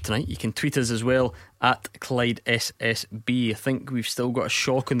in touch tonight. You can tweet us as well at Clyde SSB. I think we've still got a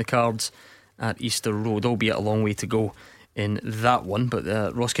shock in the cards at Easter Road, albeit a long way to go in that one,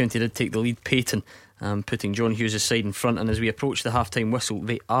 but Ross County did take the lead. Peyton putting John Hughes' side in front, and as we approach the half-time whistle,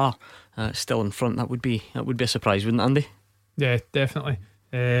 they are still in front. That would be a surprise, wouldn't it, Andy? Yeah, definitely.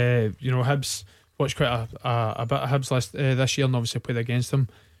 Hibs watched quite a bit of Hibs this year, and obviously played against them.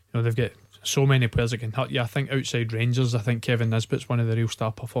 They've got so many players that can hurt you. I think outside Rangers, I think Kevin Nisbet's one of the real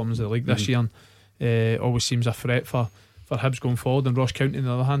star performers of the league this year, and always seems a threat for Hibs going forward. And Ross County on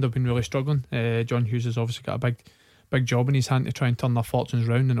the other hand have been really struggling. John Hughes has obviously got a big job in his hand to try and turn their fortunes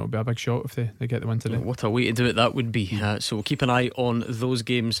round, and it'll be a big shot if they get the win today. What a way to do it that would be. So we'll keep an eye on those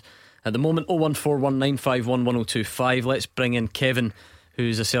games at the moment. 0141 951 1025. Let's bring in Kevin,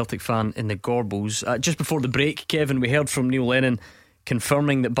 who's a Celtic fan in the Gorbals. Just before the break, Kevin, we heard from Neil Lennon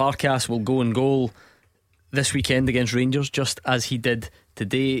confirming that Barkas will go in goal this weekend against Rangers, just as he did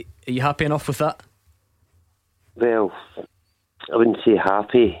today. Are you happy enough with that? Well, I wouldn't say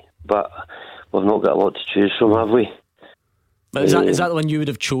happy, but we've not got a lot to choose from, have we? But is that the one you would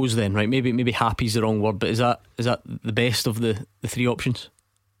have chose then, right? Maybe happy is the wrong word, but is that the best of the three options?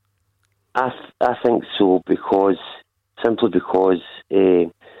 I think so, simply because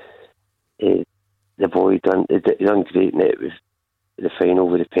the boy done great in it with the final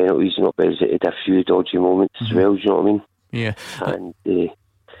with the penalties, but he's had a few dodgy moments as well, do you know what I mean? Yeah. And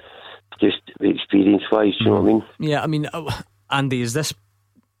just experience wise, do you know what I mean? Yeah, I mean, Andy, is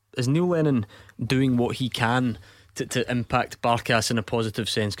Neil Lennon doing what he can to impact Barkas in a positive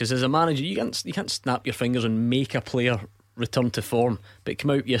sense? Because as a manager, you can't snap your fingers and make a player return to form, but come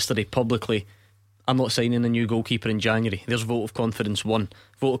out yesterday publicly, I'm not signing a new goalkeeper in January. There's vote of confidence 1,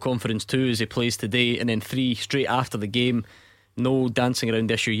 vote of confidence 2 as he plays today, and then 3 straight after the game. No dancing around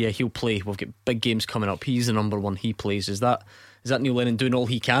the issue. Yeah, he'll play. We've got big games coming up. He's the number one. He plays. Is that Neil Lennon doing all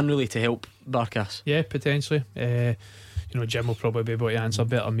he can really to help Barkas? Yeah, potentially. Jim will probably be able to answer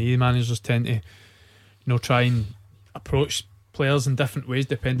better than me. Managers tend to try and approach players in different ways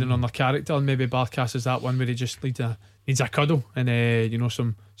depending on their character, and maybe Barkas is that one where he just needs a cuddle and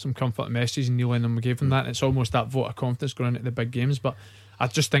some comfort messages, and Neil Lennon gave him that. It's almost that vote of confidence going into the big games. But I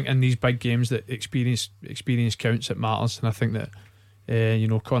just think in these big games that experience counts, it matters. And I think that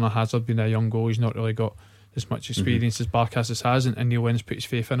Connor Hazard being a young goal, he's not really got as much experience as Barkas has, and Neil Lennon's put his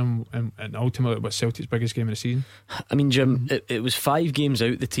faith in him, and ultimately it was Celtic's biggest game of the season. I mean, Jim, it was 5 games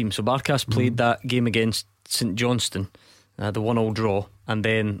out the team, so Barkas played that game against St Johnstone, the 1-1 draw, and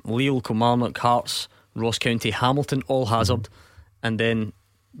then Lille, Kilmarnock, Hearts, Ross County, Hamilton, all Hazard, and then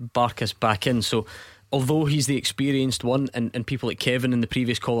Barkas back in. So although he's the experienced one, and people like Kevin in the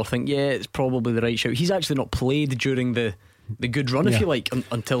previous caller think, yeah, it's probably the right shout, he's actually not played during the good run, if you like,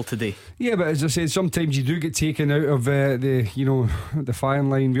 until today. Yeah, but as I said, sometimes you do get taken out of the firing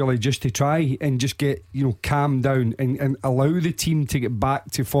line, really, just to try and just get calm down and allow the team to get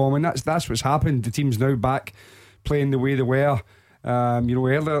back to form, and that's what's happened. The team's now back playing the way they were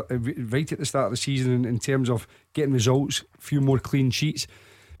earlier, right at the start of the season, in terms of getting results, a few more clean sheets.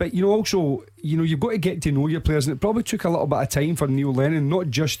 But also, you've got to get to know your players, and it probably took a little bit of time for Neil Lennon,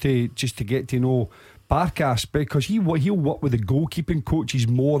 not just to get to know Barkas, because he'll work with the goalkeeping coaches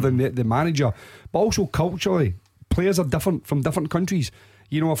more than the manager, but also culturally, players are different from different countries.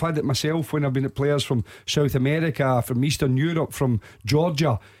 I've had it myself when I've been at players from South America, from Eastern Europe, from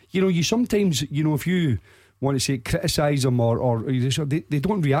Georgia. You sometimes, if you want to say criticise them or they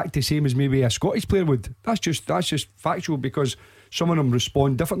don't react the same as maybe a Scottish player would. That's just factual, because some of them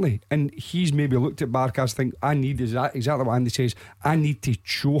respond differently, and he's maybe looked at Barkas, think, I need exactly what Andy says, I need to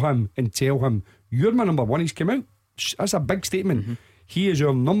show him and tell him, you're my number one. He's come out, that's a big statement. He is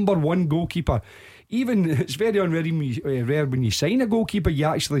your number one goalkeeper. Even it's very rare when you sign a goalkeeper, you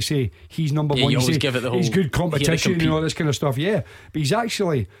actually say he's number one. You always give it the whole, he's good competition and all this kind of stuff. Yeah, but he's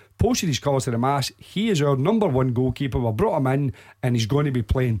actually posted his colours to the mast. He is our number one goalkeeper. We brought him in, and he's going to be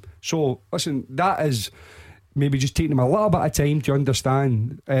playing. So listen, that is maybe just taking him a little bit of time to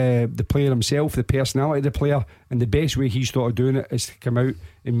understand the player himself, the personality of the player, and the best way he's thought of doing it is to come out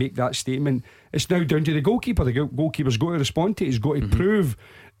and make that statement. It's now down to the goalkeeper. The goalkeeper's got to respond to it. He's got to prove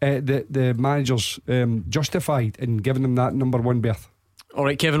that the manager's justified in giving him that number one berth.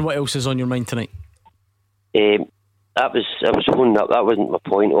 Alright, Kevin, what else is on your mind tonight? I was honing up. That wasn't my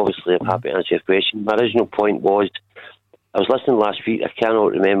point. Obviously, I'm happy to answer your question. My original point was, I was listening last week, I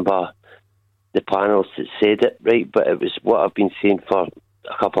cannot remember the panelists that said it right, but it was what I've been saying for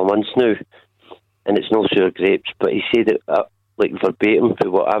a couple of months now, and it's no sour grapes, but he said it like verbatim for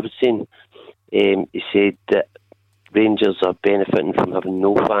what I was saying. He said that Rangers are benefiting from having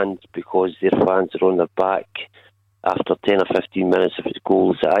no fans because their fans are on their back after 10 or 15 minutes if it's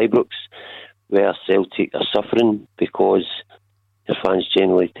goals at Ibrox, where Celtic are suffering because their fans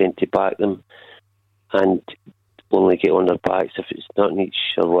generally tend to back them and only get on their backs if it's not each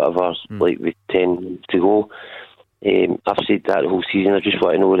or whatever, like we tend to go. I've said that the whole season. I just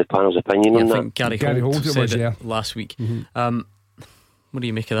want to know the panel's opinion on that. I think Gary Holt said it last week. What do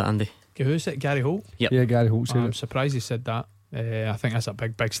you make of that, Andy? Who said Gary Holt? Yep. Yeah, Gary Holt said it. I'm surprised he said that. I think that's a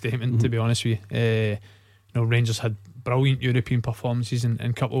big statement, to be honest with you. Rangers had brilliant European performances and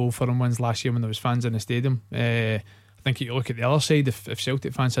a couple of Old Firm wins last year when there was fans in the stadium. I think you look at the other side, if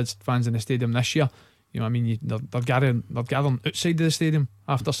Celtic fans had fans in the stadium this year, they're gathering outside of the stadium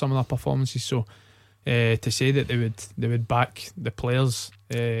after some of their performances. So to say that they would back the players,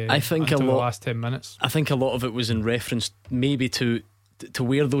 I think until the last 10 minutes. I think a lot of it was in reference maybe to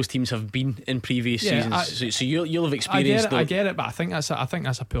where those teams have been in previous seasons. So you'll have experienced. I get it, but I think that's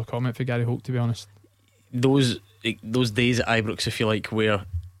a poor comment for Gary Holt, to be honest. Those days at Ibrox, if you like, where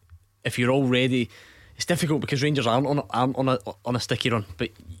if you're already, it's difficult because Rangers aren't on a sticky run, but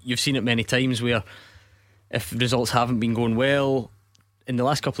you've seen it many times where if results haven't been going well in the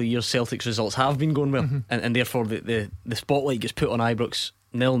last couple of years, Celtic's results have been going well, and therefore the spotlight gets put on Ibrox,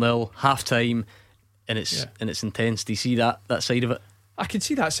 0-0, half time, and it's intense. Do you see that side of it? I can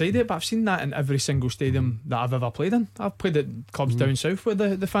see that side of it, but I've seen that in every single stadium that I've ever played in. I've played at clubs down south where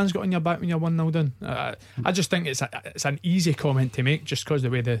the fans got on your back when you're 1-0 down. I just think it's an easy comment to make just because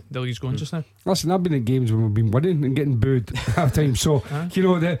the way the league's going just now. Listen, I've been at games when we've been winning and getting booed half time. So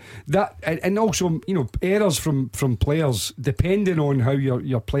that and also errors from players depending on how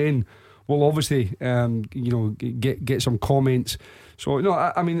you're playing will obviously get some comments. So no,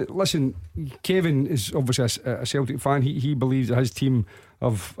 I mean, listen, Kevin is obviously a Celtic fan. He believes that his team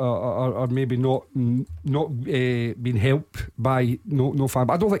are maybe not being helped by no fan.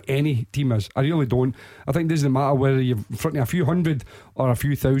 But I don't think any team is. I really don't. I think it doesn't matter whether you're in front of a few hundred or a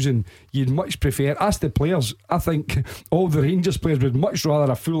few thousand. You'd much prefer. Ask the players. I think all the Rangers players would much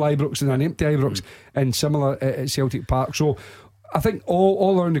rather a full Ibrox than an empty Ibrox and similar at Celtic Park. So I think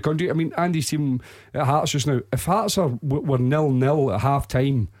all around the country. I mean, Andy's team at Hearts just now, if Hearts were 0-0 at half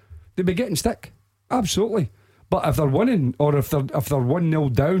time, they'd be getting stick. Absolutely. But if they're winning, or if they're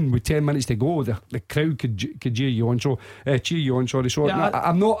 1-0 down with 10 minutes to go, the crowd could cheer you on. So So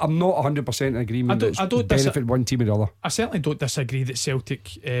I'm not 100% in agreement that it's benefit one team or the other. I certainly don't disagree that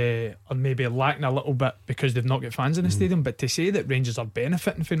Celtic are maybe lacking a little bit because they've not got fans in the stadium. But to say that Rangers are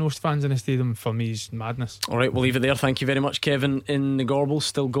benefiting from no fans in the stadium, for me, is madness. Alright, we'll leave it there. Thank you very much, Kevin. In the Gorbals,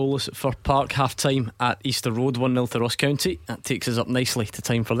 still goalless at Fir Park, half time at Easter Road, 1-0 to Ross County. That takes us up nicely to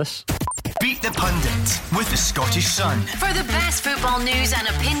time for this. Beat the Pundit with the Scottish Sun. For the best football news and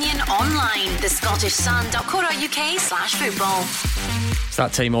opinion online, thescottishsun.co.uk/football. It's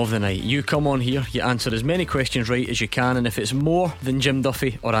that time of the night. You come on here, you answer as many questions right as you can, and if it's more than Jim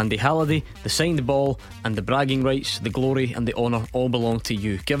Duffy or Andy Halliday, the signed ball and the bragging rights, the glory and the honour all belong to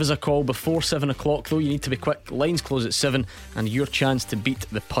you. Give us a call before 7 o'clock, though. You need to be quick. Lines close at 7, and your chance to beat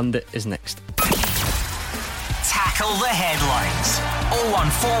the Pundit is next. Tackle the headlines.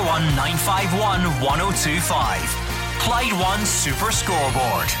 0141 951 1025. Clyde One Super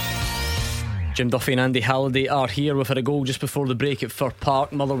Scoreboard. Jim Duffy and Andy Halliday are here. We've had a goal just before the break at Fir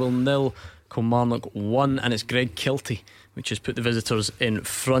Park. Motherwell 0, Kilmarnock 1, and it's Greg Kiltie which has put the visitors in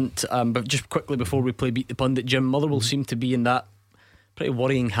front. But just quickly before we play Beat the Pundit, Jim, Motherwell seem to be in that pretty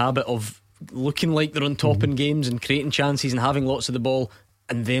worrying habit of looking like they're on top in games and creating chances and having lots of the ball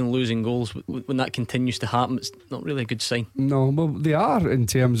and then losing goals. When that continues to happen, it's not really a good sign. No, well, they are in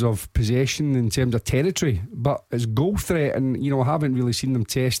terms of possession, in terms of territory, but it's goal threat, and I haven't really seen them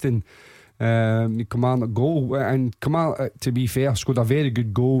testing Kilmarnock goal. And Kilmarnock, to be fair, scored a very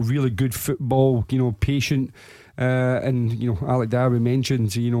good goal, really good football, patient, and Alec Dyer, we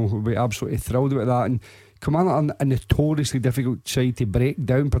mentioned, we're absolutely thrilled about that. And Kilmarnock are a notoriously difficult side to break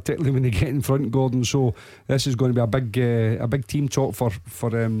down, particularly when they get in front, Gordon. So this is going to be a big team talk for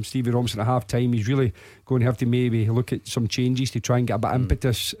Stevie Robinson at half time. He's really going to have to maybe look at some changes to try and get a bit of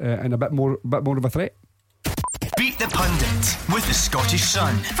impetus and a bit more of a threat. Beat the Pundit with the Scottish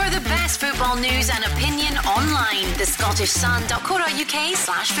Sun. For the best football news and opinion online,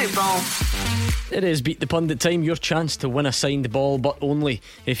 thescottishsun.co.uk/football. It is Beat the Pundit time. Your chance to win a signed ball, but only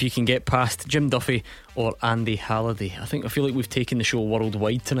if you can get past Jim Duffy or Andy Halliday. I feel like we've taken the show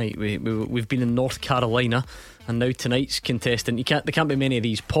worldwide tonight. We've been in North Carolina, and now tonight's contestant, there can't be many of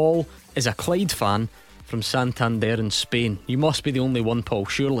these. Paul is a Clyde fan from Santander in Spain. You must be the only one, Paul,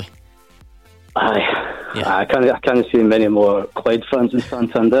 surely. Aye. Yeah. I can't see many more Clyde fans in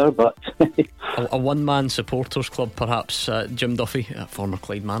Santander, but a one-man supporters club, perhaps. Jim Duffy, a former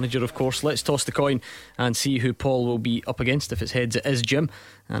Clyde manager, of course. Let's toss the coin and see who Paul will be up against. If it's heads, it is Jim,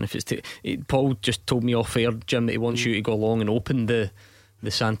 and if it's Paul just told me off air, Jim, that he wants you to go along and open the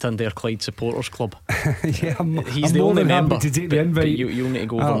Santander Clyde supporters club. Yeah, he's I'm the only member to take the invite. You'll need to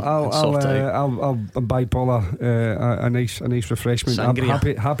go over and sort it out. I'll buy Paula a nice refreshment. Sangria.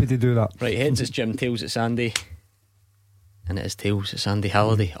 I'm happy to do that. Right, heads it's Jim, tails it's Andy, and it is tails, it's Andy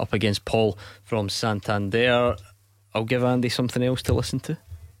Halliday up against Paul from Santander. I'll give Andy something else to listen to.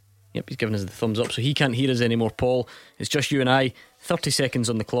 Yep, he's giving us the thumbs up, so he can't hear us anymore. Paul, it's just you and I. 30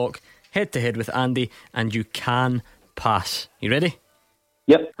 seconds on the clock, head to head with Andy, and you can pass. You ready?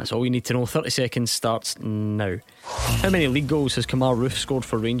 Yep. That's all you need to know. 30 seconds starts now. How many league goals has Kamar Roof scored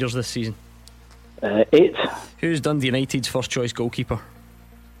for Rangers this season? 8. Who's Dundee United's first choice goalkeeper?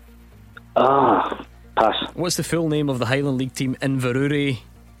 Pass. What's the full name of the Highland League team Inverurie?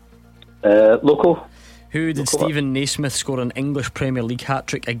 Local. Who did Stephen Naismith score an English Premier League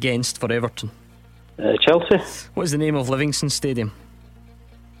hat-trick against for Everton? Chelsea. What is the name of Livingston Stadium?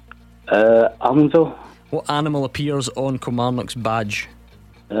 Almondville. What animal appears on Kilmarnock's badge?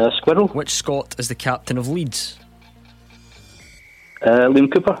 Squirrel. Which Scot is the captain of Leeds?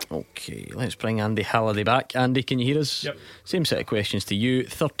 Liam Cooper. Okay, let's bring Andy Halliday back. Andy, can you hear us? Yep. Same set of questions to you.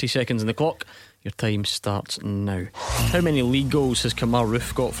 30 seconds on the clock. Your time starts now. How many league goals has Kamar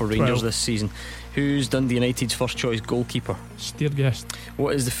Roof got for Rangers 12. this season? Who's Dundee United's first choice goalkeeper? Steergast.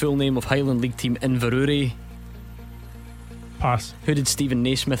 What is the full name of Highland League team Inverurie? Pass. Who did Stephen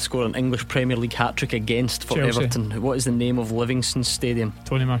Naismith score an English Premier League hat-trick against for Chelsea. Everton? What is the name of Livingston Stadium?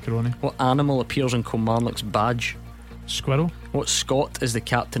 Tony Macaroni. What animal appears on Kilmarnock's badge? Squirrel. What Scot is the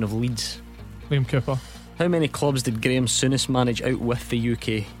captain of Leeds? Liam Cooper. How many clubs did Graham Souness manage out with the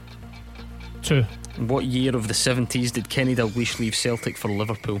UK? 2. In what year of the 70s did Kenny Dalglish leave Celtic for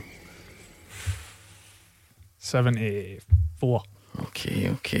Liverpool? 74.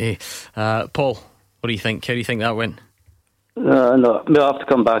 Okay. Paul, what do you think? How do you think that went? No, we'll have to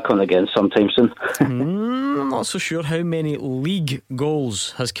come back on again sometime soon. I'm not so sure. How many league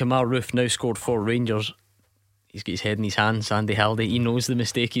goals has Kamar Roof now scored for Rangers? He's got his head in his hands, Andy Halliday. He knows the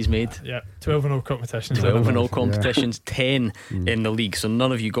mistake he's made. Yeah, 12 in all competitions. 12 in all competitions, 10 in the league. So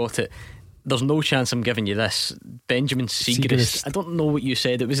none of you got it. There's no chance I'm giving you this. Benjamin Siegrist. I don't know what you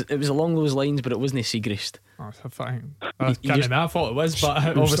said. It was along those lines, but it wasn't Siegrist. Oh, fine. I thought it was, but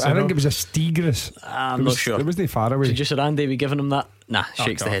obviously I think it was a Stigris. I'm not sure. It wasn't far away. So just Andy, we giving him that? Nah,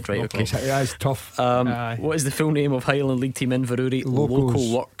 shakes the head. Right, okay. That's tough. What is the full name of Highland League team Inverurie?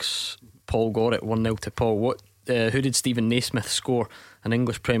 Local Works. Paul got it 1-0 to Paul. Who did Stephen Naismith score an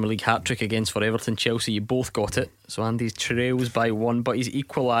English Premier League hat-trick against for Everton. Chelsea, you both got it. So Andy's trails by 1, but he's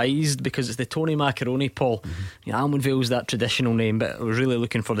equalised because it's the Tony Macaroni, Paul. Almond Vale's that traditional name, but I was really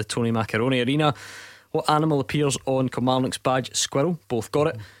looking for the Tony Macaroni Arena. What animal appears on Kilmarnock's badge? Squirrel, both got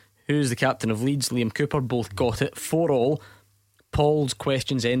it. Who's the captain of Leeds? Liam Cooper, both got it. 4-all. Paul's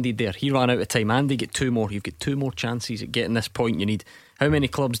questions ended there. He ran out of time. Andy, get 2 more. You've got 2 more chances at getting this point you need. How many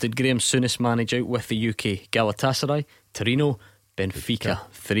clubs did Graham Souness manage out with the UK? Galatasaray, Torino, Benfica.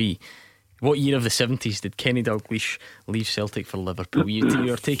 3. What year of the 70s did Kenny Dalglish leave Celtic for Liverpool?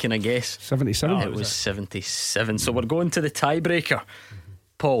 You were taking a guess. 77. It was 77. So we're going to the tiebreaker.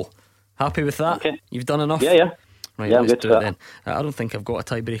 Paul, happy with that? Okay. You've done enough? Yeah. Right, yeah, let's I'm good do it for then. I don't think I've got a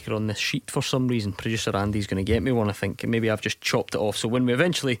tiebreaker on this sheet for some reason. Producer Andy's going to get me one, I think. Maybe I've just chopped it off. So when we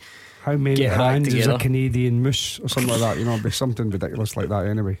eventually how many get hands is together, a Canadian moose or something like that? You know, it'd be something ridiculous like that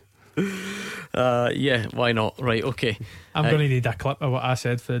anyway. Yeah, why not? Right, okay. I'm going to need a clip of what I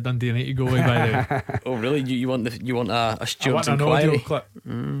said for the Dundee United goalie, by the way. Oh really? You want a steward's I want inquiry? an audio clip.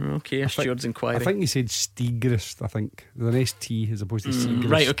 Okay, a steward's inquiry. I think you said Stigris. I think with an ST as opposed to Stigris.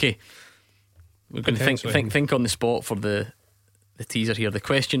 Right, okay. We're going to think on the spot for the teaser here. The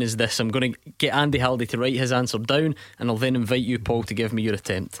question is this. I'm going to get Andy Halliday to write his answer down, and I'll then invite you, Paul, to give me your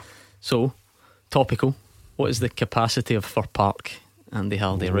attempt. So, topical. What is the capacity of Fir Park? Andy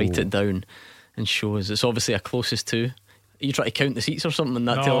Halliday, write it down and show us. It's obviously a closest to. Are you trying to count the seats or something on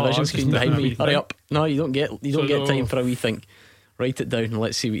that television screen behind me? Hurry up. No, you don't get time for a wee think. Write it down and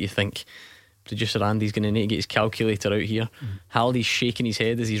let's see what you think. Producer Andy's going to need to get his calculator out here. Halliday's shaking his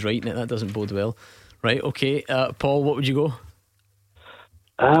head as he's writing it. That doesn't bode well. Right, okay. Paul, what would you go?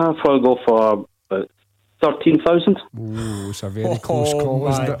 I'll probably go for about 13,000. Oh, it's a very close call,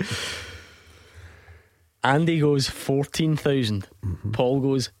 isn't it? Andy goes 14,000. Paul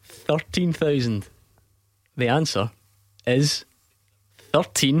goes 13,000. The answer is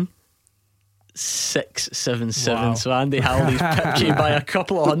 13,677. Wow. So Andy Halliday's pipped you by a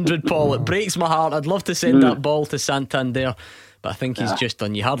couple of hundred, Paul. It breaks my heart. I'd love to send that ball to Santander, but I think he's just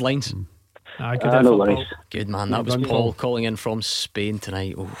done you. Hard lines. No worries. Good man. That was Paul calling in from Spain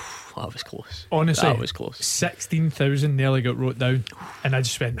tonight. Oh, that was close. Honestly, that was close. 16,000 nearly got wrote down, and I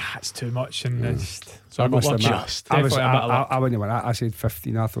just went, that's too much. And I I got lucky. I went. I said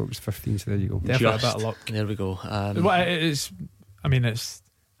 15. I thought it was 15. So there you go. Definitely a bit of luck. There we go.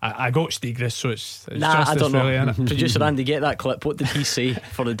 I got Stigris, so it's nah, just I don't know. really, Producer Andy, get that clip. What did he say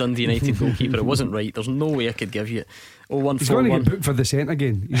for the Dundee United goalkeeper? It wasn't right. There's no way I could give you it. He's going to get booked for dissent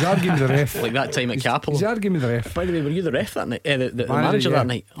again. He's arguing with the ref. Like that time at Capello. He's arguing with the ref. By the way, were you the ref that night? The manager that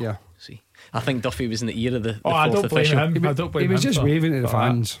night? Yeah. See, I think Duffy was in the ear of the I fourth don't blame official. him. I don't blame him. He was just waving to the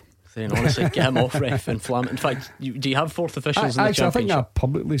fans. Then honestly, get him off, ref, and flam. In fact, do you have fourth officials in the Championship? I think I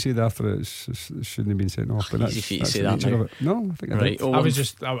publicly said after it shouldn't have been sent off. But easy for you to say that now. No, I think I right.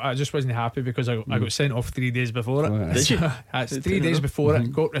 did. I just wasn't happy because I got sent off 3 days before it. Did you? It's 3 days before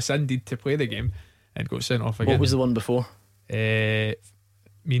it. Got rescinded to play the game and got sent off again. What was the one before? Me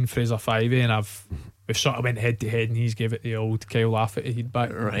and Fraser Fivey, and we sort of went head to head, and he's gave it the old Kyle Lafferty he'd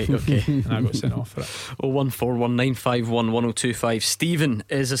back. Right, okay. And I got sent off for it. 01419511025. Stephen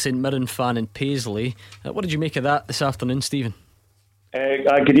is a St Mirren fan in Paisley. What did you make of that this afternoon, Stephen?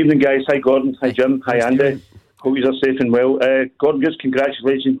 Good evening, guys. Hi, Gordon. Hi, Jim. Hi, Andy. Hope you're safe and well. Gordon, just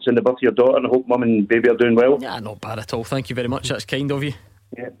congratulations on the birth of your daughter, and I hope mum and baby are doing well. Yeah, not bad at all. Thank you very much. That's kind of you.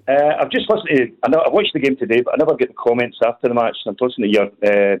 Yeah. I've just listened to. I watched the game today, but I never get the comments after the match. I'm listening to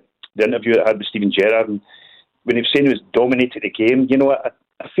the interview that I had with Steven Gerrard, and when he was saying he was dominated the game, you know, I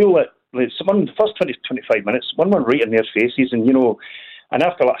feel that someone the first 20-25 minutes, someone were right in their faces, and and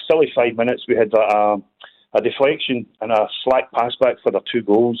after like a silly 5 minutes, we had a deflection and a slack pass back for their 2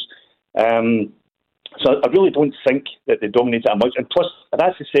 goals. So I really don't think that they dominated that much. And plus,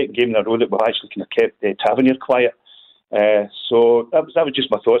 that's the second game in a row that we've actually kind of kept Tavernier quiet. So that was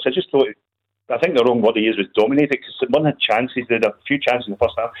just my thoughts. I think the wrong word to use was dominated, because one had chances. They had a few chances in the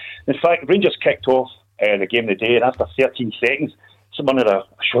first half. In fact, Rangers kicked off the game of the day, and after 13 seconds, someone had a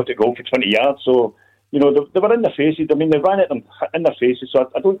shot at goal for 20 yards. So, they were in their faces. I mean, they ran at them in their faces. So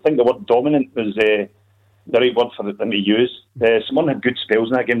I don't think the word dominant was the right word for them to use. Someone had good spells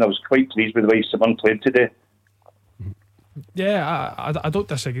in that game. I was quite pleased with the way someone played today. Yeah, I don't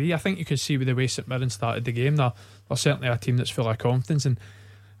disagree. I think you could see with the way St Mirren started the game, they're certainly a team that's full of confidence. And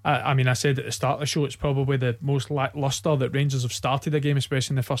I mean, I said at the start of the show, it's probably the most lacklustre that Rangers have started a game,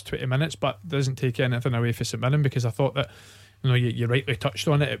 especially in the first 20 minutes, but doesn't take anything away from St Mirren, because I thought that, you rightly touched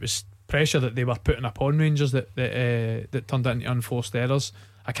on it. It was pressure that they were putting upon Rangers that turned into unforced errors.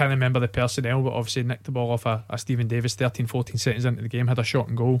 I can't remember the personnel, but obviously nicked the ball off a Stephen Davis 13-14 seconds into the game, had a shot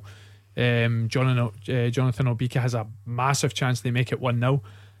and goal. Jonathan Obika has a massive chance they make it 1-0.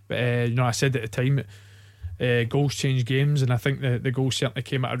 But I said at the time, goals change games, and I think the goal certainly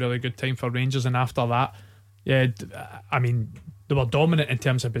came at a really good time for Rangers. And after that, I mean, they were dominant in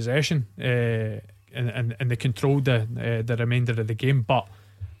terms of possession, and they controlled the remainder of the game, but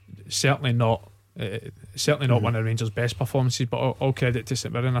certainly not one of Rangers' best performances. But all credit to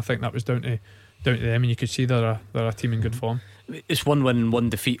St Mirren. I think that was down to them, and you could see they're a team in good form. It's 1 win and 1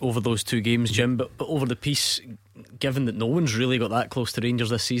 defeat over those 2 games, Jim, but over the piece, given that no one's really got that close to Rangers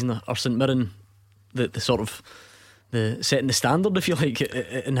this season, are St Mirren the sort of the setting the standard, if you like,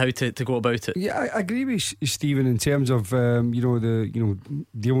 in how to go about it? Yeah, I agree with Stephen in terms of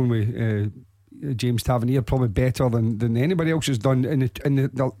dealing with James Tavernier probably better than anybody else has done in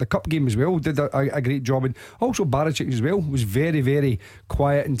the cup game as well. Did a great job, and also Barisic as well was very, very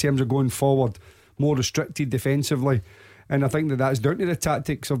quiet in terms of going forward, more restricted defensively. And I think that's down to the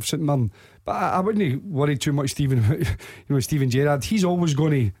tactics of St Mirren. But I wouldn't worry too much, Stephen. Stephen Gerrard, he's always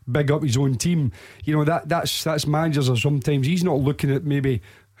going to big up his own team. That's managers, or sometimes he's not looking at maybe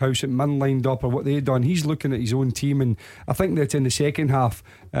how St Mirren lined up or what they'd done. He's looking at his own team, and I think that in the second half,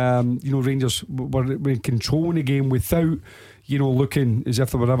 Rangers were controlling the game without looking as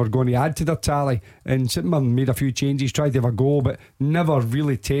if they were ever going to add to their tally. And St Mirren made a few changes, tried to have a goal, but never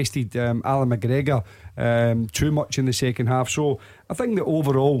really tested Alan McGregor too much in the second half. So I think that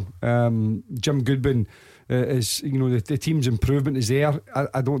overall, Jim Goodwin is, the team's improvement is there.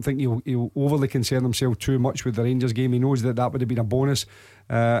 I don't think he'll overly concern himself too much with the Rangers game. He knows that would have been a bonus,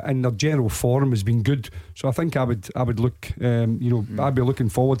 and their general form has been good. So I think I would look, I'd be looking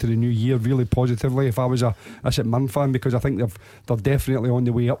forward to the new year really positively if I was a St Mirren fan, because I think they're definitely on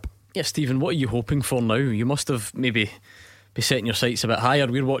the way up. Yeah, Stephen, what are you hoping for now? You must have maybe be setting your sights a bit higher.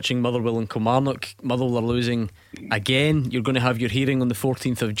 We're watching Motherwell and Kilmarnock. Motherwell are losing again. You're going to have your hearing on the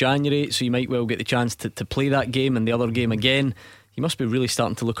 14th of January, so you might well get the chance to play that game and the other game again. You must be really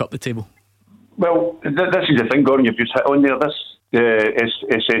starting to look up the table. Well, this is the thing, Gordon, you've just hit on there. This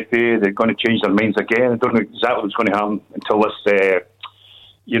SFA, they're going to change their minds again. I don't know exactly what's going to happen until this the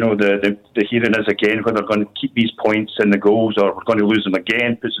hearing is again, whether they're going to keep these points in the goals or we're going to lose them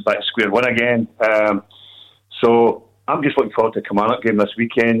again, puts it back to square one again. So I'm just looking forward to the Kilmarnock game this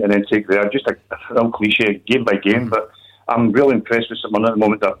weekend and then take there. Just a real cliche, game by game, but I'm really impressed with someone at the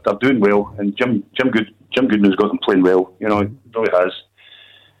moment. They're doing well, and Jim Goodwin's got them playing well. He really has.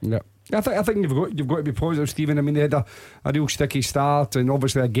 Yeah. I think you've got to be positive, Stephen. I mean, they had a real sticky start, and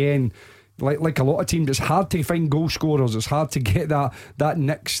obviously again, like a lot of teams, it's hard to find goal scorers. It's hard to get that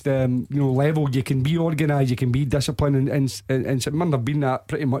next level. You can be organised, you can be disciplined, and St Mirren have been that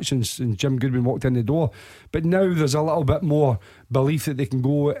pretty much since Jim Goodwin walked in the door. But now there's a little bit more belief that they can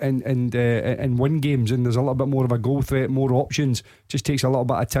go and win games, and there's a little bit more of a goal threat, more options. Just takes a little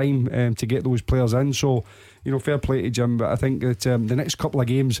bit of time to get those players in. So fair play to Jim, but I think that the next couple of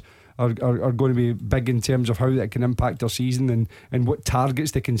games are going to be big in terms of how that can impact their season and what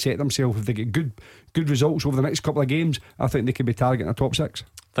targets they can set themselves. If they get good results over the next couple of games, I think they could be targeting a top 6.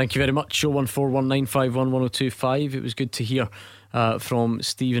 Thank you very much. 01419511025. It was good to hear from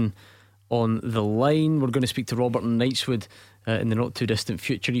Stephen on the line. We're going to speak to Robert in Knightswood in the not too distant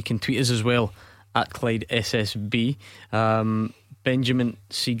future. You can tweet us as well at Clyde SSB. Benjamin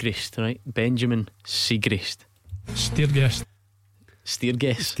Siegrist, right? Benjamin Siegrist. Steerguest.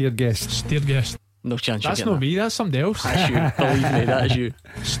 No chance. That's not me, that's somebody else. That's you. Believe me, that is you.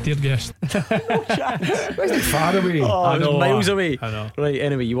 Steerguest. No chance. Where's it far away? I know, miles away. I know. Right,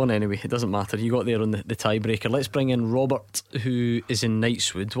 anyway, you won anyway. It doesn't matter. You got there on the tiebreaker. Let's bring in Robert, who is in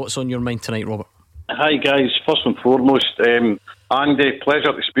Knightswood. What's on your mind tonight, Robert? Hi guys. First and foremost, Andy,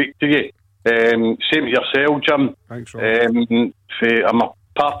 pleasure to speak to you. Same to yourself, Jim. Thanks, Robert. I'm a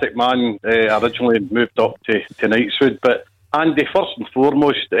Partick man. Originally moved up to Knightswood, but Andy, first and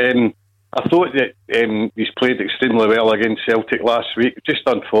foremost, I thought that he's played extremely well against Celtic last week. Just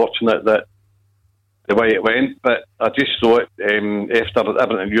unfortunate that the way it went, but I just thought after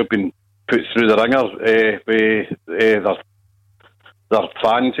everything you've been put through the ringer with their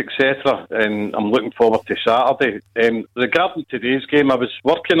fans, etc., and I'm looking forward to Saturday. Regarding today's game, I was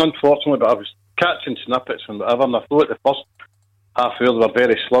working, unfortunately, but I was catching snippets and whatever, and I thought the first half hour were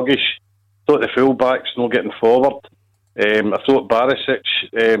very sluggish. I thought the full-backs not getting forward. I thought Barisic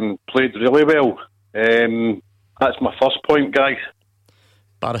played really well. That's my first point, guys.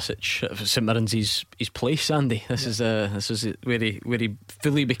 Barisic at St Mirren's his place, Andy. This is where he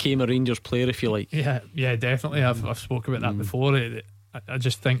fully became a Rangers player, if you like. Yeah, definitely. I've spoken about that before. I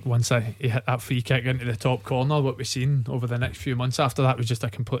just think once he hit that free kick into the top corner, what we've seen over the next few months after that was just a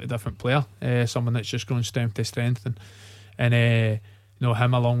completely different player. Someone that's just grown strength to strength, and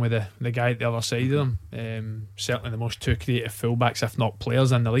him along with the guy at the other side of them, certainly the most two creative fullbacks, if not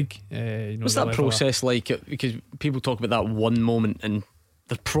players, in the league. What's that process like? Because people talk about that one moment, and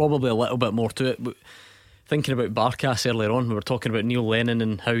there's probably a little bit more to it. But thinking about Barkas earlier on, we were talking about Neil Lennon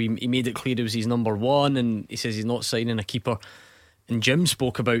and how he made it clear it was his number one, and he says he's not signing a keeper. And Jim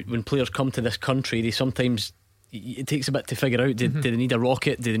spoke about when players come to this country, it takes a bit to figure out. Do they need a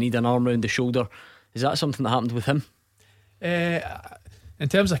rocket? Do they need an arm around the shoulder? Is that something that happened with him? In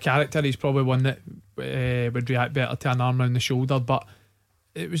terms of character, he's probably one that would react better to an arm around the shoulder. But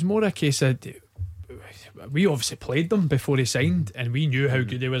it was more a case of, we obviously played them before he signed, and we knew how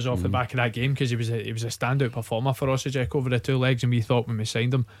good he was off the back of that game, because he was a standout performer for Osijek over the two legs. And we thought when we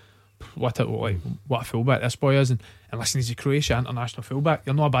signed him, what a fullback this boy is. And listen, he's a Croatia international fullback.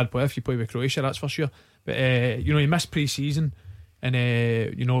 You're not a bad player if you play with Croatia, that's for sure. But he missed pre-season, and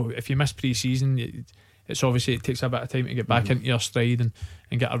if you miss pre-season, it's obviously, it takes a bit of time to get back into your stride and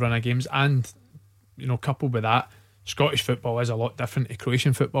get a run of games. And coupled with that, Scottish football is a lot different to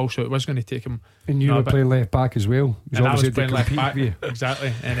Croatian football, so it was going to take him. And you were playing left back as well. And I was playing left back,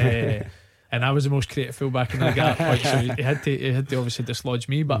 exactly. And I was the most creative fullback in the league at that point, so he had to obviously dislodge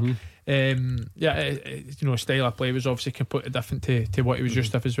me. But style of play was obviously completely different to what he was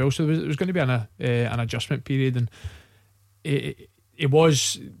used to as well. So there was going to be an adjustment period, and it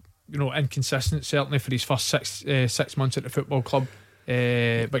was inconsistent certainly for his first 6 months at the football club.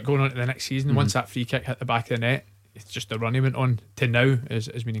 But going on to the next season, once that free kick hit the back of the net, it's just the run he went on to now has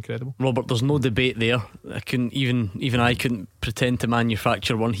been incredible. Robert, there's no debate there. I couldn't even I couldn't pretend to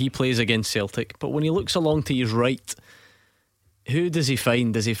manufacture one. He plays against Celtic, but when he looks along to his right, who does he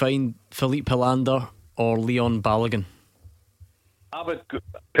find? Does he find Philippe Helander or Leon Balogun? I would go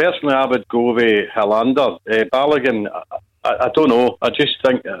with Helander. Balogun, I don't know. I just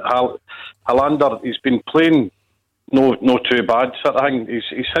think Helander, he's been playing no too bad sort of thing.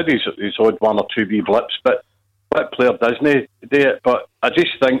 He's had his odd one or two wee blips, but what player doesn't do it? But I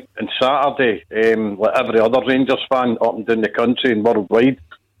just think on Saturday, like every other Rangers fan up and down the country and worldwide,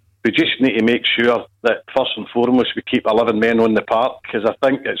 we just need to make sure that first and foremost we keep 11 men on the park, because I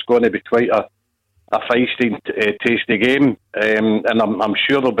think it's going to be quite a feisty, tasty game, and I'm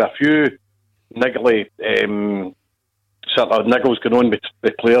sure there'll be a few niggly sort of niggles going on with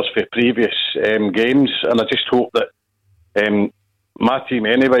players for previous games, and I just hope that my team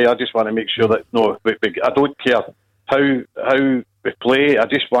anyway, I just want to make sure that I don't care how we play. I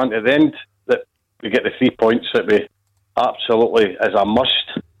just want at the end that we get the 3 points that we absolutely is a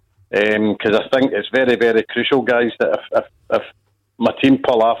must, because I think it's very, very crucial, guys, that if my team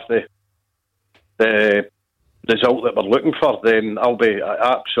pull off the result that we're looking for, then I'll be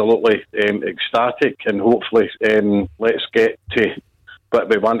absolutely ecstatic, and hopefully let's get to what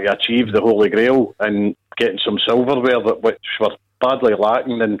we want to achieve, the Holy Grail, and getting some silverware which we're badly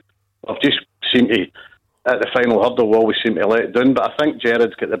lacking, and I've just seemed to, at the final hurdle, we always seem to let it down. But I think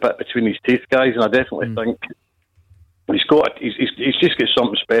Jared's got the bit between his teeth, guys, and I definitely think he's just got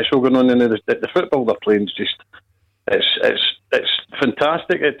something special going on in the football they're playing. Is just it's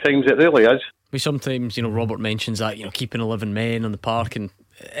fantastic at times. It really is. We sometimes, Robert mentions that, keeping 11 men on the park, and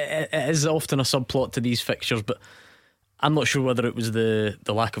it is often a subplot to these fixtures, but I'm not sure whether it was the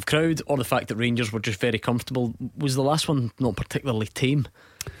lack of crowd or the fact that Rangers were just very comfortable. Was the last one not particularly tame?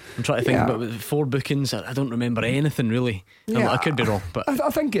 I'm trying to think about 4 bookings. I don't remember anything really. I could be wrong, but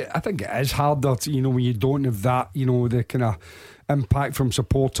I think it is harder to, when you don't have that, the kind of impact from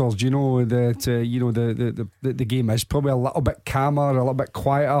supporters. That the game is probably a little bit calmer, a little bit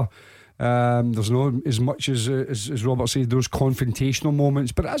quieter. There's not as much as Robert said, those confrontational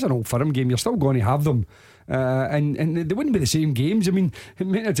moments, but as an Old Firm game, you're still going to have them, and they wouldn't be the same games. I mean,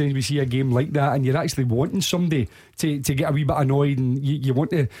 many times we see a game like that, and you're actually wanting somebody to get a wee bit annoyed, and you want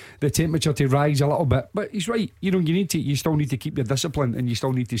the temperature to rise a little bit. But he's right. You still need to keep your discipline, and you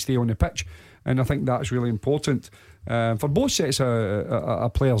still need to stay on the pitch, and I think that's really important for both sets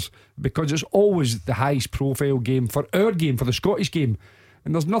of players, because it's always the highest profile game for our game, for the Scottish game.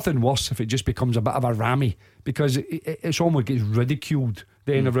 And there's nothing worse if it just becomes a bit of a rammy, because it's almost gets ridiculed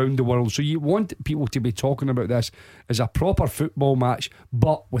then around the world. So you want people to be talking about this as a proper football match,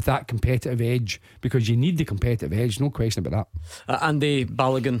 but with that competitive edge, because you need the competitive edge, no question about that. Andy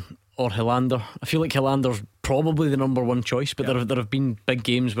Balogun or Helander? I feel like Helander's probably the number one choice, but there have been big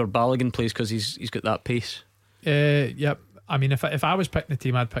games where Balogun plays because he's got that pace. I mean, if I was picking the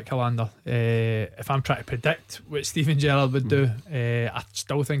team, I'd pick Helander. If I'm trying to predict what Steven Gerrard would do, I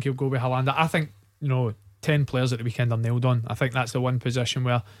still think he'll go with Helander. I think 10 players at the weekend are nailed on. I think that's the one position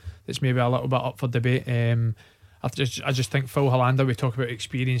where it's maybe a little bit up for debate. I just think Phil Helander, we talk about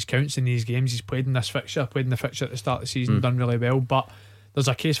experience counts in these games. He's played in this fixture, played in the fixture at the start of the season, done really well. But there's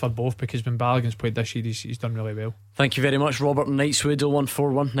a case for both, because when Balogun's played this year, he's done really well. Thank you very much, Robert and Knightswood.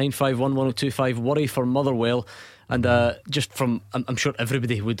 0141 951 1025. Worry for Motherwell. And just from, I'm sure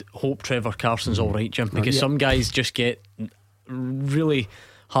everybody would hope Trevor Carson's alright, Jim, because some guys just get really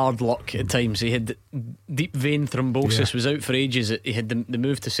hard luck at times. He had deep vein thrombosis, was out for ages. He had the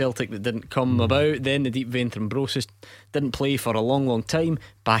move to Celtic that didn't come about. Then the deep vein thrombosis, didn't play for a long time.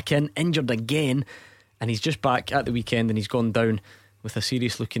 Back in, injured again, and he's just back at the weekend, and he's gone down with a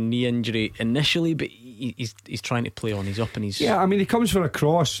serious looking knee injury initially, but he's trying to play on. He's up and he's... Yeah, I mean, he comes for a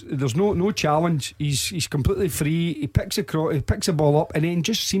cross. There's no challenge. He's completely free. He picks the ball up, and then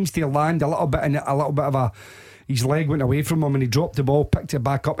just seems to land a little bit in it, a little bit of a... His leg went away from him and he dropped the ball, picked it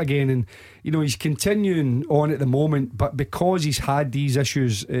back up again, and he's continuing on at the moment. But because he's had these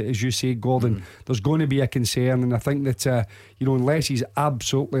issues, as you say, Gordon, there's going to be a concern. And I think that unless he's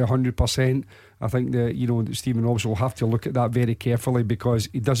absolutely 100%, I think that Stephen Robson will have to look at that very carefully, because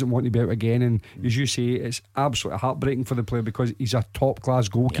he doesn't want to be out again. And as you say, it's absolutely heartbreaking for the player, because he's a top class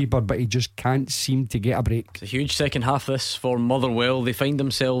goalkeeper, but he just can't seem to get a break. It's a huge second half this for Motherwell. They find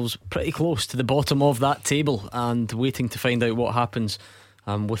themselves pretty close to the bottom of that table and waiting to find out what happens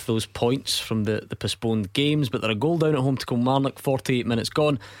with those points from the postponed games. But they're a goal down at home to Kilmarnock, 48 minutes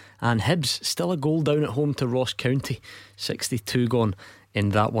gone, and Hibs still a goal down at home to Ross County, 62 gone in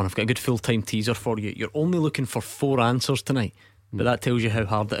that one. I've got a good full-time teaser for you. You're only looking for 4 answers tonight, but that tells you how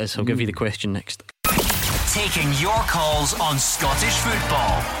hard it is. I'll give you the question next. Taking your calls on Scottish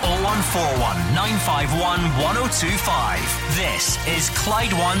football. 0141 951 1025. This is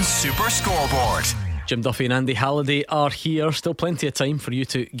Clyde One Super Scoreboard. Jim Duffy and Andy Halliday are here. Still plenty of time for you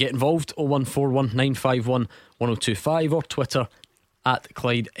to get involved. 0141 951 1025 or Twitter at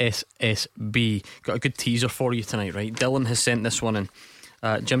Clyde SSB. Got a good teaser for you tonight, right? Dylan has sent this one in.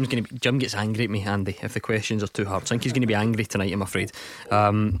 Jim gets angry at me, Andy, if the questions are too hard. So I think he's going to be angry tonight, I'm afraid.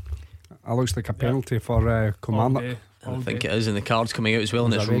 It looks like a penalty for Kilmarnock. I think it is, and the card's coming out as well,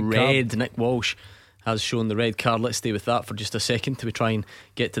 and it's red card. Nick Walsh has shown the red card. Let's stay with that for just a second till we try and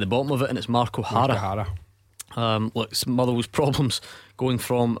get to the bottom of it. And it's Mark O'Hara. Look, Motherwell's problems going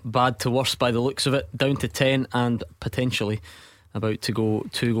from bad to worse by the looks of it, down to 10 and potentially about to go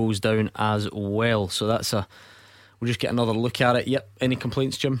 2 goals down as well. So we'll just get another look at it. Yep. Any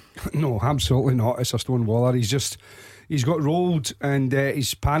complaints, Jim? No, absolutely not. It's a stone waller. He's got rolled and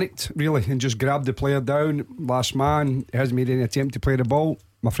he's panicked really and just grabbed the player down. Last man, he hasn't made any attempt to play the ball.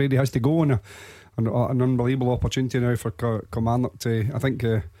 I'm afraid he has to go, and an unbelievable opportunity now for Kilmarnock to, I think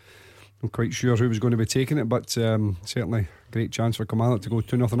I'm quite sure who was going to be taking it, but certainly great chance for Kilmarnock to go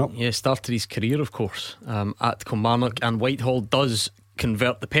 2-0 up. Yeah, started his career of course at Kilmarnock, and Whitehall does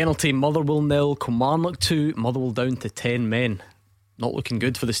convert the penalty. Motherwell 0, Kilmarnock 2. Motherwell down to 10 men. Not looking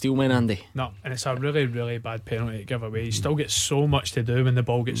good for the Steelmen, Andy. No, and it's a really, really bad penalty to give away. He still gets so much to do when the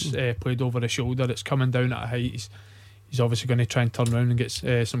ball gets played over his shoulder. It's coming down at a height. He's obviously going to try and turn around and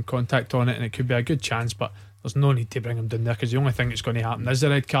get some contact on it, and it could be a good chance, but there's no need to bring him down there, because the only thing that's going to happen is the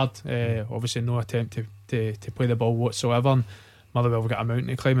red card. Obviously no attempt to play the ball whatsoever, and Motherwell have got a mountain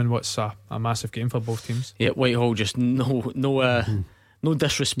to climb in what's a massive game for both teams. Yeah, Whitehall just no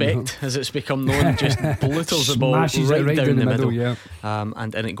disrespect, as it's become known, just belittles the ball right down the middle. Yeah.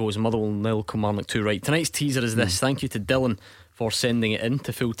 And in it goes. Motherwell 0, Kilmarnock 2. Right, tonight's teaser is this. Thank you to Dylan for sending it in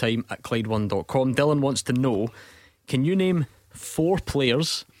to fulltime at Clyde1.com. Dylan wants to know, can you name 4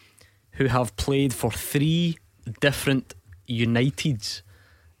 players who have played for 3 different Uniteds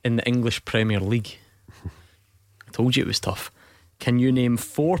in the English Premier League? I told you it was tough. Can you name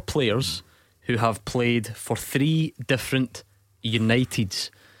 4 players who have played for 3 different Uniteds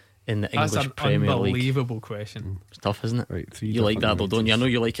in the English Premier League? That's an unbelievable question. It's tough, isn't it? Right, you like that though, don't you? I know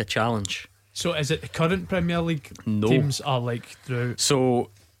you like a challenge. So is it the current Premier League teams are like through? So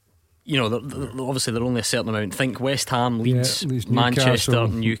obviously they're only a certain amount. Think West Ham, Leeds, Manchester,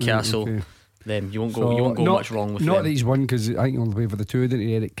 Newcastle. Okay. Them you won't go much wrong with them. Not that he's one, because I think he'll play for the 2, didn't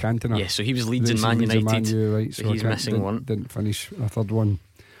he? Eric Cantona. Yeah, so he was Leeds and Man United. Right, so he's missing one. Didn't finish a third one.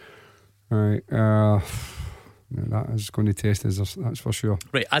 Right. That is going to test us, that's for sure.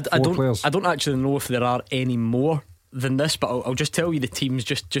 Right, I don't actually know if there are any more than this, but I'll just tell you the teams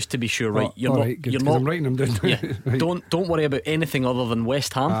just to be sure. Right, you're not I'm writing them down. Yeah, right. Don't worry about anything other than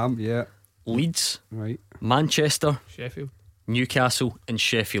West Ham, yeah, Leeds, right, Manchester, Sheffield, Newcastle and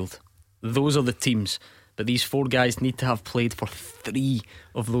Sheffield. Those are the teams, but these 4 guys need to have played for 3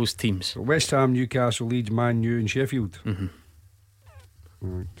 of those teams. So West Ham, Newcastle, Leeds, Man U and Sheffield.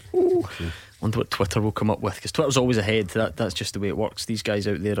 Right. Okay. Wonder what Twitter will come up with, because Twitter's always ahead. That's just the way it works. These guys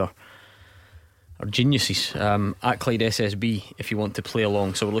out there are geniuses. At Clyde SSB if you want to play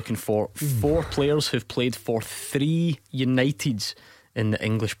along. So we're looking for 4 players who've played for 3 Uniteds in the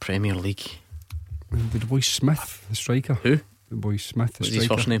English Premier League? The boy Smith, the striker. Who? The boy Smith, the What's striker. his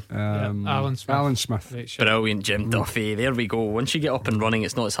first name? Alan Smith. Alan Smith. Right, sure. Brilliant, Jim Duffy. There we go. Once you get up and running,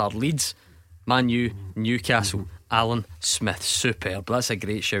 it's not as hard. Leeds, Man U, Newcastle, Alan Smith. Superb. That's a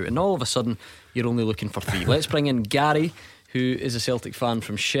great shout. And all of a sudden, you're only looking for 3. Let's bring in Gary, who is a Celtic fan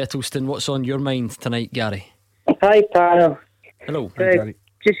from Shettleston. What's on your mind tonight, Gary? Hi, panel. Hello. Hi, Gary.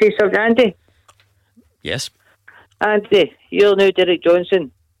 Just say something, Andy. Yes. Andy, you're now Derek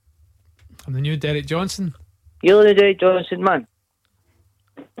Johnson. I'm the new Derek Johnson. You're the Derek Johnson, man.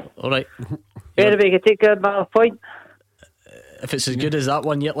 Alright. Anyway, you take care of my point. If it's as good as that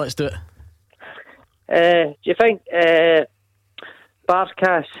one, yet let's do it. Do you think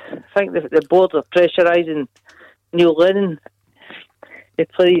Barkas, I think the board are pressurising Neil Lennon to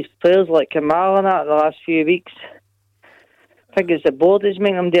play these players like Kamal and that the last few weeks? I think it's the board that's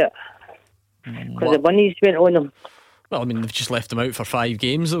making them do it. Because the money's went on them. Well, I mean, they've just left him out for 5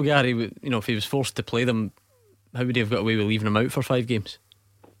 games though, Gary. You know, if he was forced to play them, how would he have got away with leaving him out for 5 games?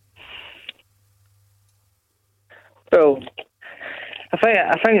 Well,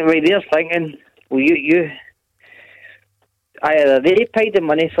 I think the way they're thinking, well, you either they paid the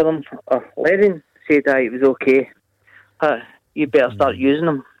money for them or Lennon said that it was okay. You better start using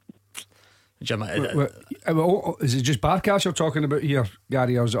them. Jim, is it just Barkas you're talking about here,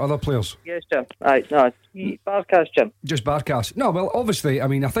 Gary, or is it other players? Yes, Jim. No, Barkas, Jim. Just Barkas. No, well, obviously, I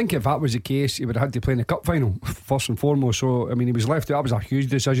mean, I think if that was the case, he would have had to play in the cup final first and foremost. So, I mean, he was left out. That was a huge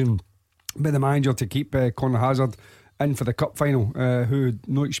decision by the manager to keep Conor Hazard in for the cup final, who had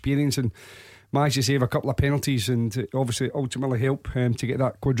no experience and managed to save a couple of penalties and obviously ultimately help to get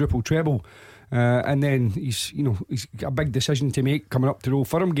that quadruple treble. And then he's got a big decision to make coming up to the Old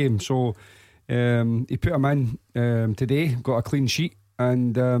Firm game. So he put him in today, got a clean sheet,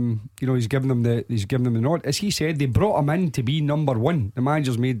 and he's given them the nod. As he said, they brought him in to be number 1. The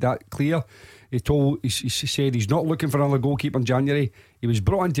manager's made that clear. He said he's not looking for another goalkeeper in January. He was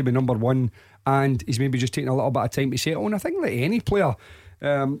brought in to be number 1, and he's maybe just taking a little bit of time to settle. And I think like any player,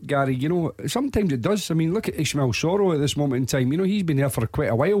 Gary, sometimes it does. I mean, look at Ishmael Soro at this moment in time. He's been there for quite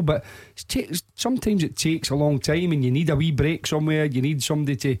a while, but sometimes it takes a long time, and you need a wee break somewhere. You need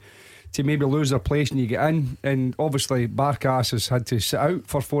somebody to maybe lose their place and you get in. And obviously Barkas has had to sit out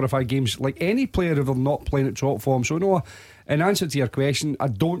for 4 or 5 games like any player if they're not playing at top form. So no, in answer to your question, I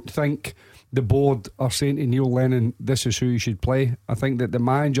don't think the board are saying to Neil Lennon this is who you should play. I think that the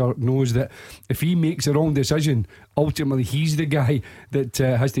manager knows that if he makes the wrong decision, ultimately he's the guy that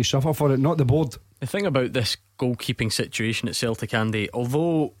has to suffer for it, not the board. The thing about this goalkeeping situation at Celtic, Andy,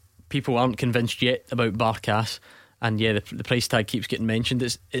 although people aren't convinced yet about Barkas, and yeah, the price tag keeps getting mentioned,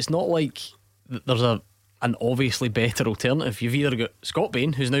 it's not like there's an obviously better alternative. You've either got Scott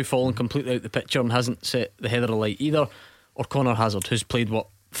Bain, who's now fallen completely out the picture and hasn't set the header alight either, or Conor Hazard, who's played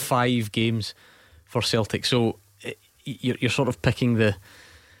 5 games for Celtic. So you're sort of picking the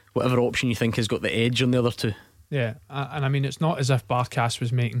whatever option you think has got the edge on the other two. Yeah, and I mean, it's not as if Barkas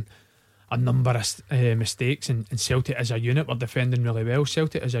was making a number of mistakes, and Celtic as a unit were defending really well.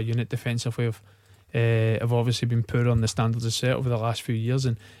 Celtic as a unit defensively have obviously been poor on the standards of set over the last few years,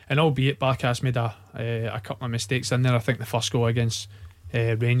 and albeit Barkas made a couple of mistakes in there. I think the first goal against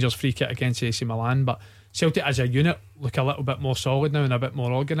Rangers, free kick against AC Milan, but Celtic as a unit look a little bit more solid now and a bit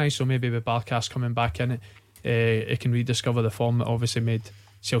more organised. So maybe with Barkas coming back in, it can rediscover the form that obviously made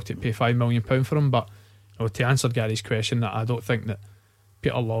Celtic pay £5 million for him. But to answer Gary's question, I don't think that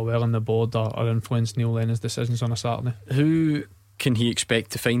Peter Lawwell and the board are influenced Neil Lennon's decisions on a Saturday. Who can he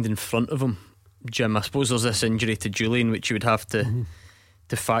expect to find in front of him, Jim? I suppose there's this injury to Julian which you would have to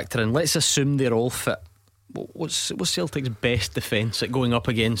factor in. Let's assume they're all fit. What's Celtic's best defence at going up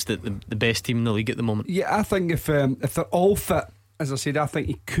against the best team in the league at the moment? Yeah, I think if they're all fit, as I said, I think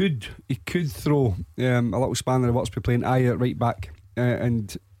he could throw a little spanner in the works by playing Aya at right back, and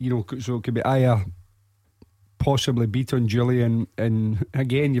so it could be Aya, possibly Beaton, Julian, and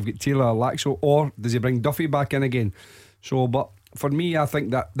again you've got Taylor Laxo, or does he bring Duffy back in again? So, but for me, I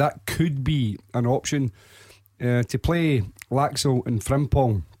think that could be an option. To play Laxo and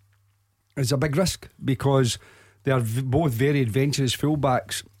Frimpong is a big risk because they are both very adventurous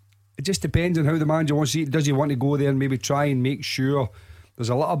fullbacks. It just depends on how the manager wants to see it. Does he want to go there and maybe try and make sure there's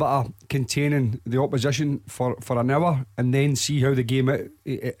a little bit of containing the opposition for an hour and then see how the game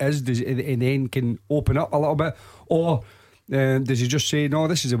is, and then can open up a little bit? Or does he just say, no,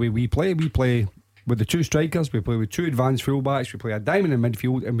 this is the way we play with the 2 strikers, we play with 2 advanced fullbacks, we play a diamond in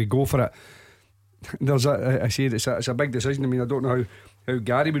midfield and we go for it? I say it's a big decision. I mean, I don't know how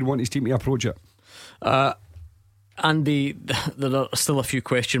Gary would want his team to approach it. Andy, there are still a few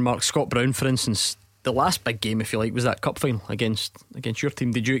question marks. Scott Brown, for instance, the last big game, if you like, was that cup final against your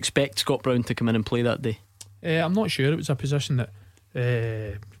team. Did you expect Scott Brown to come in and play that day? I'm not sure. It was a position that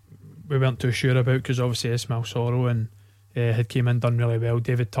we weren't too sure about, because obviously Ismail Soro and had came in, done really well.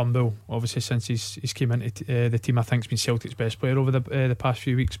 David Turnbull, obviously since he's came into the team, I think has been Celtic's best player over the past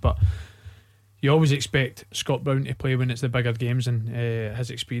few weeks. But you always expect Scott Brown to play when it's the bigger games, and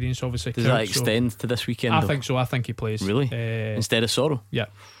his experience obviously. Does that extend to this weekend? I think so. I think he plays. Really? Instead of Soro? Yeah.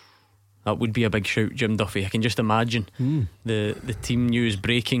 That would be a big shout, Jim Duffy. I can just imagine the team news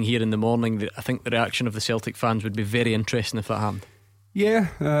breaking here in the morning. I think the reaction of the Celtic fans would be very interesting if that happened. Yeah,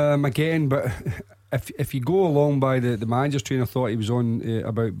 again, but if you go along by the manager's train of thought he was on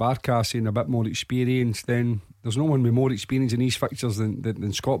about Barkas and a bit more experience, then there's no one with more experience in these fixtures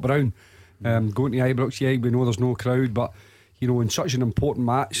than Scott Brown. Going to Ibrox, yeah, we know there's no crowd, but you know, in such an important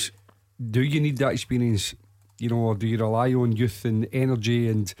match, do you need that experience? You know, or do you rely on youth and energy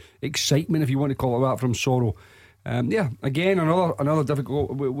and excitement, if you want to call it that, from Soro? Yeah, again, another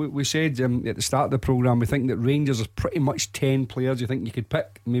difficult. We said at the start of the programme, we think that Rangers is pretty much 10 players. You think you could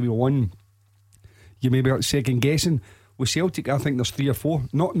pick maybe one. You maybe got second guessing. With Celtic, I think there's 3 or 4.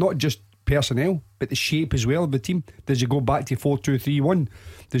 Not just personnel, but the shape as well of the team. Does you go back to 4-2-3-1?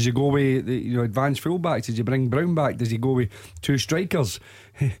 Does you go with the advanced fullbacks? Does you bring Brown back? Does you go with 2 strikers?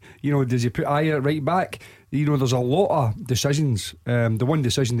 Does you put Ayer at right back? There's a lot of decisions. The one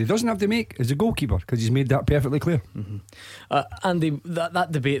decision he doesn't have to make is the goalkeeper, because he's made that perfectly clear. Andy,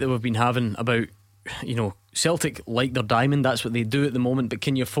 that debate that we've been having about, Celtic like their diamond, that's what they do at the moment, but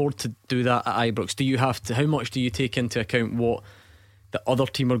can you afford to do that at Ibrox? Do you have to? How much do you take into account what the other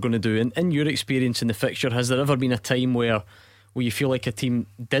team are going to do? And in your experience in the fixture, has there ever been a time where you feel like a team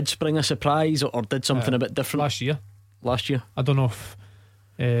did spring a surprise or did something a bit different? Last year I don't know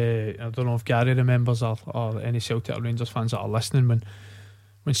if Gary remembers, or any Celtic or Rangers fans that are listening,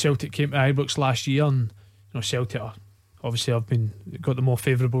 when Celtic came to Ibrox last year, and Celtic obviously have got the more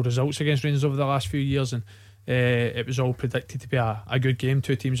favourable results against Rangers over the last few years, and it was all predicted to be a good game,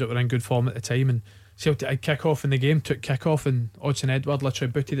 2 teams that were in good form at the time, and Celtic had kick off in the game, took kick off, and Odsonne Edouard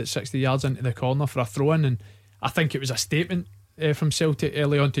literally booted it 60 yards into the corner for a throw in, and I think it was a statement from Celtic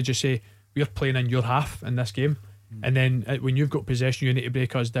early on to just say, we're playing in your half in this game. And then when you've got possession, you need to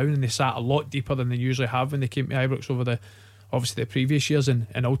break us down. And they sat a lot deeper than they usually have when they came to Ibrox over the previous years, and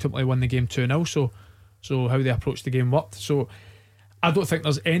ultimately won the game 2-0. So how they approached the game worked. So I don't think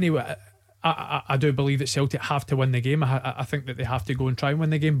there's any way. I do believe that Celtic have to win the game. I think that they have to go and try and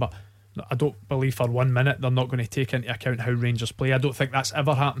win the game, but I don't believe for 1 minute they're not going to take into account how Rangers play. I don't think that's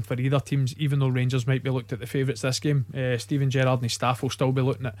ever happened for either teams, even though Rangers might be looked at the favourites this game. Stephen Gerrard and his staff will still be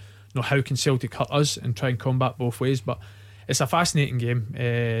looking at how can Celtic hurt us and try and combat both ways. But it's a fascinating game.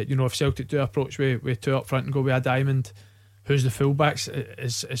 If Celtic do approach with 2 up front and go with a diamond, who's the fullbacks?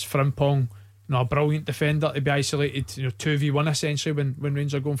 Is Frimpong a brilliant defender to be isolated 2v1 essentially when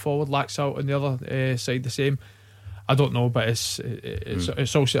Rangers are going forward? Laxalt on the other side the same. I don't know, but it's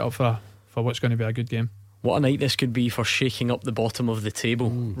all set up for what's going to be a good game. What a night this could be for shaking up the bottom of the table.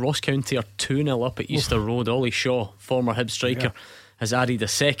 Ross County are 2-0 up at Easter Road. Ollie Shaw, former Hibs striker, has added a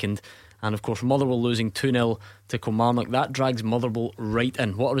second, and of course Motherwell losing 2-0 to Kilmarnock. That drags Motherwell right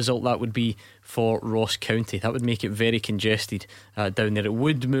in. What a result that would be for Ross County. That would make it very congested down there. It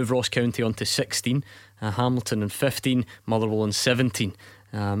would move Ross County on to 16, Hamilton on 15, Motherwell on 17.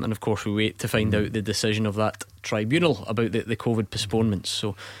 And of course we wait to find out the decision of that tribunal about the COVID postponements.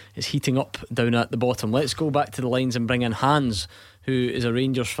 So it's heating up down at the bottom. Let's go back to the lines and bring in Hans, who is a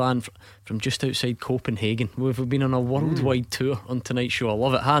Rangers fan from just outside Copenhagen. We've been on a worldwide tour on tonight's show. I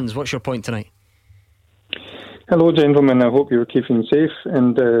love it. Hans, what's your point tonight? Hello gentlemen, I hope you're keeping safe,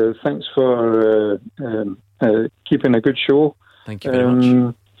 and thanks for keeping a good show. Thank you very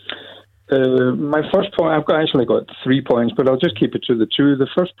much. My first point, I've actually got 3 points, but I'll just keep it to the 2. The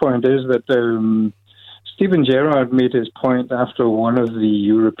first point is that Stephen Gerrard made his point after one of the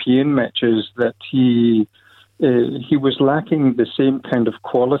European matches that he was lacking the same kind of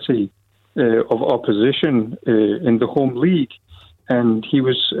quality of opposition in the home league, and he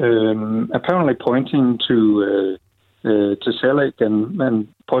was apparently pointing to Celtic and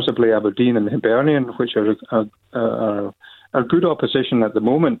possibly Aberdeen and Hibernian, which are good opposition at the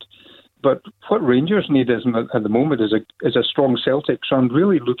moment. But what Rangers need at the moment is a strong Celtic. So I'm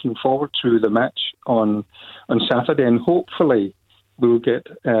really looking forward to the match on Saturday, and hopefully we'll get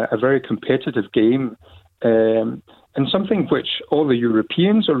a very competitive game, and something which all the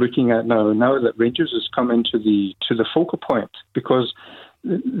Europeans are looking at now that Rangers has come into the focal point, because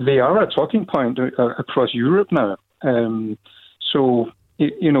they are a talking point across Europe now.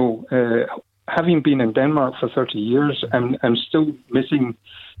 having been in Denmark for 30 years, I'm still missing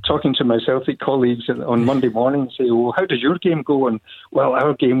talking to my Celtic colleagues on Monday morning and say, well, how did your game go? And, well,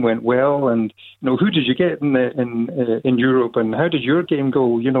 our game went well. And, who did you get in Europe? And how did your game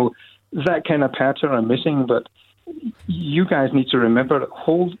go? That kind of pattern I'm missing. But you guys need to remember that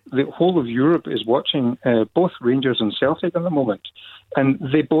the whole of Europe is watching both Rangers and Celtic at the moment. And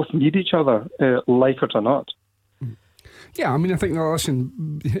they both need each other, like it or not. Yeah, I mean, I think,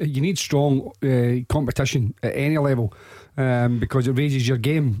 listen, you need strong competition at any level, because it raises your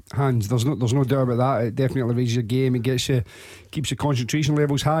game, Hans. There's no doubt about that. It definitely raises your game. It keeps your concentration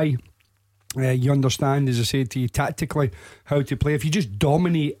levels high. You understand, as I said to you, tactically how to play. If you just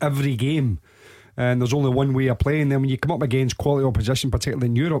dominate every game and there's only one way of playing, then when you come up against quality opposition, particularly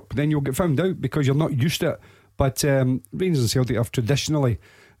in Europe, then you'll get found out because you're not used to it. But Rangers and Celtic have traditionally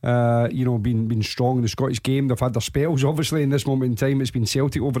been strong in the Scottish game. They've had their spells. Obviously, in this moment in time, it's been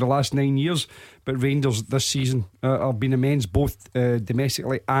Celtic over the last 9 years, but Rangers this season have been immense, both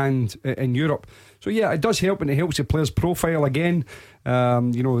domestically and in Europe. So yeah, it does help, and it helps the player's profile again.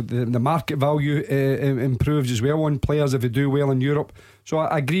 The market value improves as well on players if they do well in Europe. So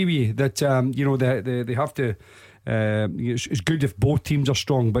I agree with you that they have to. It's good if both teams are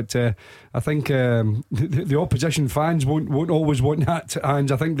strong, but I think the opposition fans won't always want that.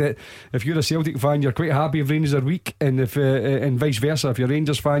 And I think that if you're a Celtic fan, you're quite happy if Rangers are weak, and if and vice versa. If you're a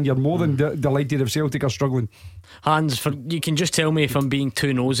Rangers fan, you're more than delighted if Celtic are struggling. Hans, you can just tell me if I'm being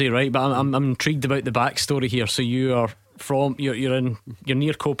too nosy, right? But I'm intrigued about the backstory here. So you're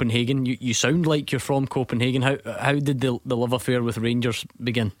near Copenhagen. You sound like you're from Copenhagen. How did the love affair with Rangers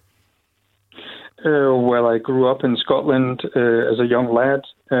begin? Well, I grew up in Scotland as a young lad.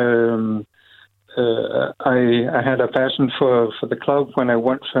 I had a passion for the club when I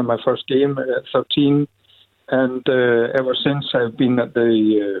went for my first game at 13, and ever since I've been at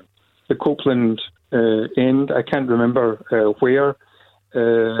the Copeland end. I can't remember where,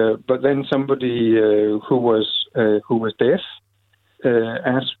 but then somebody who was deaf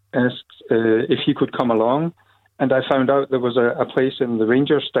asked if he could come along. And I found out there was a place in the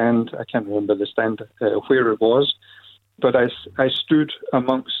Rangers stand. I can't remember the stand where it was, but I stood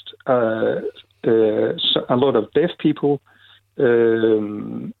amongst a lot of deaf people,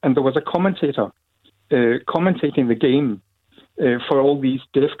 and there was a commentator commentating the game for all these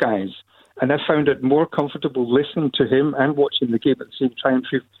deaf guys. And I found it more comfortable listening to him and watching the game at the same time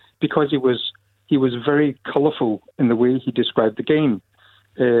because he was very colourful in the way he described the game.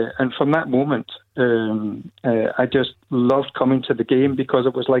 And from that moment, I just loved coming to the game because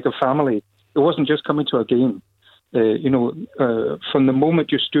it was like a family. It wasn't just coming to a game. From the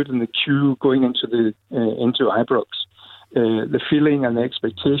moment you stood in the queue going into Ibrox, the feeling and the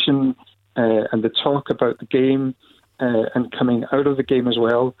expectation and the talk about the game and coming out of the game as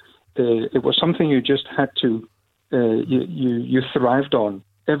well, it was something you just had to, you thrived on.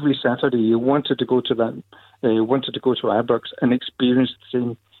 Every Saturday, you wanted to go to that. Wanted to go to Ibrox and experience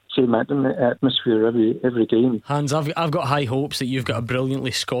the same atmosphere every game. Hans, I've got high hopes that you've got a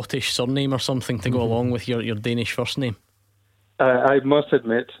brilliantly Scottish surname or something to go along with your Danish first name. I must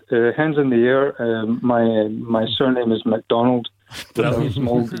admit, hands in the air. My surname is McDonald.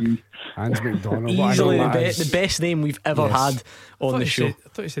 Small D. Hans McDonald. Easily the best name we've ever had on the show. I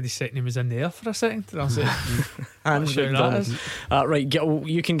thought you said his second name was in the air for a second. I was Hans McDonald. Right,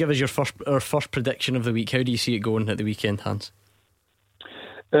 you can give us our first prediction of the week. How do you see it going at the weekend, Hans?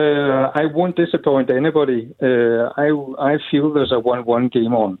 I won't disappoint anybody. I feel there's a 1-1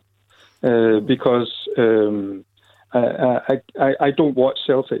 game on because I don't watch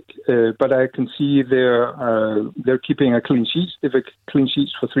Celtic, but I can see they're keeping a clean sheet. They've had clean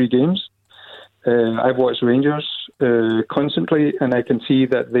sheets for 3 games. I've watched Rangers constantly, and I can see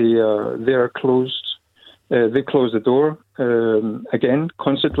that they are closed. They closed the door again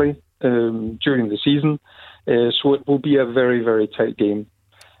constantly during the season, so it will be a very, very tight game.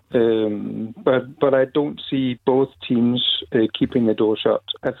 But I don't see both teams keeping the door shut.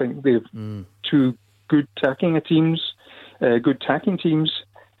 I think they've two good tacking teams. So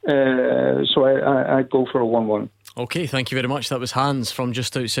I go for a 1-1. Okay, thank you very much. That was Hans from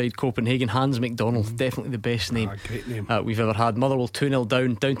just outside Copenhagen. Hans McDonald, definitely the best name, great name. We've ever had. Motherwell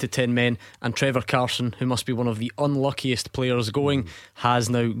 2-0 down to 10 men, and Trevor Carson, who must be one of the unluckiest players going, has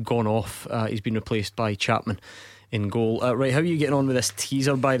now gone off. He's been replaced by Chapman in goal. Right, how are you getting on with this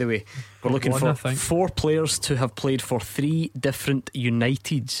teaser, by the way? We're looking for 4 players to have played for 3 different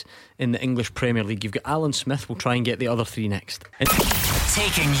Uniteds in the English Premier League. You've got Alan Smith. We'll try and get the other 3 next.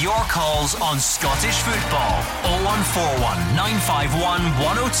 Taking your calls on Scottish football. 0141 951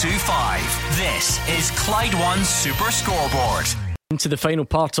 1025. This is Clyde One Super Scoreboard. Into the final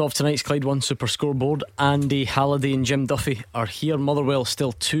part of tonight's Clyde One Super Scoreboard. Andy Halliday and Jim Duffy are here. Motherwell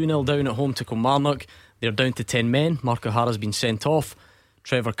still 2-0 down at home to Kilmarnock. They're down to 10 men. Mark O'Hara's been sent off.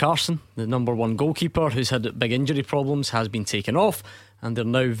 Trevor Carson, the number one goalkeeper who's had big injury problems, has been taken off, and they're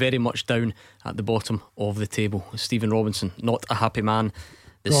now very much down at the bottom of the table. Stephen Robinson, not a happy man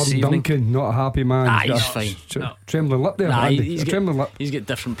this Gordon evening. Duncan, not a happy man. He's fine. Trembling lip there. He's got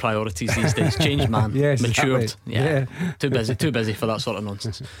different priorities these days. Changed man. Yes, matured. exactly. Yeah. Too busy for that sort of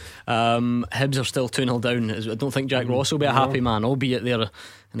nonsense. Hibs are still 2-0 down. I don't think Jack Ross will be a happy man, albeit they're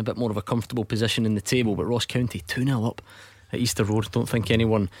in a bit more of a comfortable position in the table. But Ross County 2-0 up at Easter Road. Don't think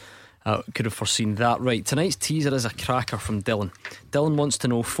anyone could have foreseen that. Right, tonight's teaser is a cracker from Dylan. Dylan wants to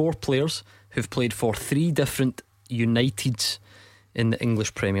know 4 players who've played for 3 different Uniteds in the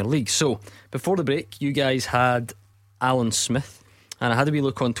English Premier League. So before the break, you guys had Alan Smith, and I had a wee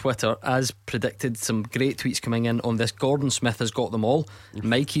look on Twitter. As predicted, some great tweets coming in on this. Gordon Smith has got them all.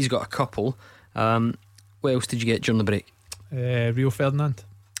 Mikey's got a couple. What else did you get during the break? Rio Ferdinand.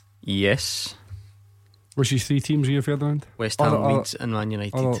 Yes. Which his 3 teams, Rio Ferdinand? West Ham, Leeds and Man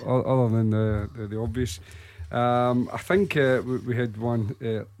United. Other than the obvious. I think we had one,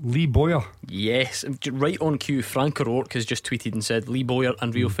 Lee Boyer. Yes, right on cue. Frank O'Rourke has just tweeted and said Lee Boyer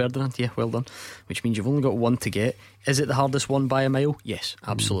and Rio Ferdinand. Yeah, well done. Which means you've only got one to get. Is it the hardest one by a mile? Yes,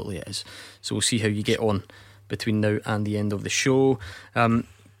 absolutely it is. So we'll see how you get on between now and the end of the show.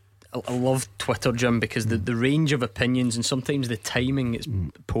 I love Twitter, Jim, because the range of opinions and sometimes the timing is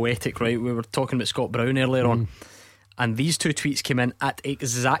poetic, right? We were talking about Scott Brown earlier on, and these 2 tweets came in at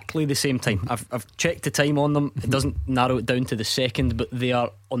exactly the same time. I've checked the time on them. It doesn't narrow it down to the second, but they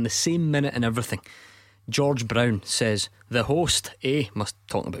are on the same minute and everything. George Brown says, the host, must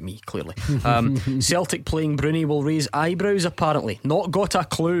talking about me clearly. Celtic playing Bruni will raise eyebrows apparently. Not got a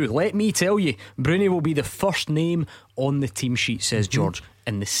clue. Let me tell you, Bruni will be the first name on the team sheet, says George.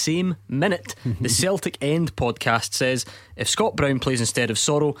 In the same minute, the Celtic End podcast says, if Scott Brown plays instead of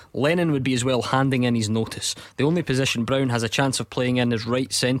Sorrow, Lennon would be as well handing in his notice. The only position Brown has a chance of playing in is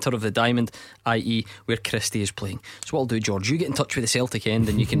right centre of the diamond, i.e. where Christie is playing. So what I'll do, George, you get in touch with the Celtic End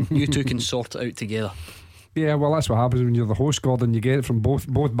and you two can sort it out together. Yeah, well, that's what happens when you're the host, Gordon. You get it from both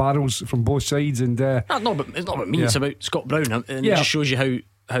barrels, from both sides. And it's not about me, it's about Scott Brown. And it just shows you how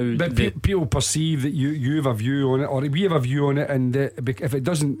but people perceive that you have a view on it, or we have a view on it, and if it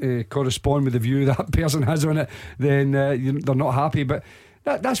doesn't correspond with the view that person has on it, then they're not happy. But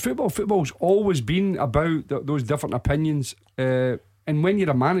that's football. Football's always been about those different opinions, and when you're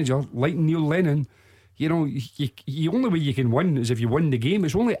a manager like Neil Lennon, you know, the only way you can win is if you win the game.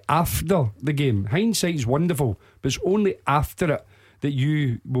 It's only after the game. Hindsight's wonderful, but it's only after it that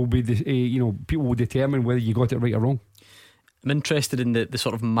you will be people will determine whether you got it right or wrong. I'm interested in the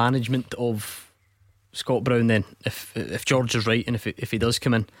sort of management of Scott Brown then, if George is right, and if he does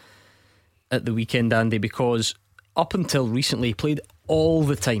come in at the weekend, Andy, because up until recently he played all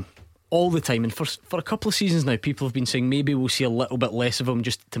the time, and for a couple of seasons now people have been saying maybe we'll see a little bit less of him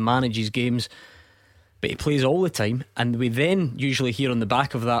just to manage his games, but he plays all the time, and we then usually hear on the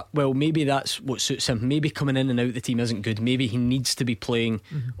back of that, well, maybe that's what suits him. Maybe coming in and out the team isn't good. Maybe he needs to be playing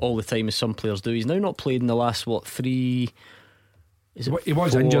all the time as some players do. He's now not played in the last 3. He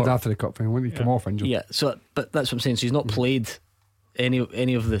was injured after the cup final when he came off injured. Yeah, but that's what I'm saying. So he's not played any of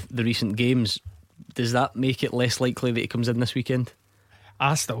the recent games. Does that make it less likely that he comes in this weekend?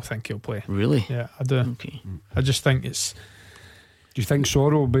 I still think he'll play. Really? Yeah, I do. Okay. I just think it's. Do you think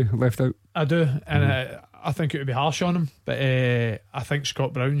Sorrow will be left out? I do, and I think it would be harsh on him. But I think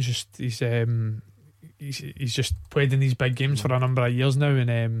Scott Brown's he's just played in these big games for a number of years now,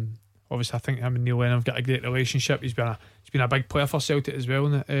 and obviously I think him and Neil Lennon have got a great relationship. He's been a big player for Celtic as well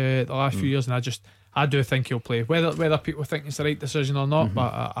in the last few years, and I do think he'll play. Whether people think it's the right decision or not,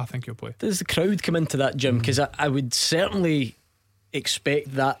 but I think he'll play. Does the crowd come into that, Jim? Because I would certainly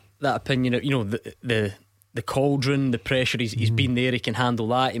expect that opinion of, you know, the cauldron, the pressure. He's been there, he can handle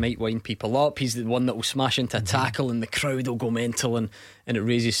that. He might wind people up. He's the one that will smash into a tackle, and the crowd will go mental, and it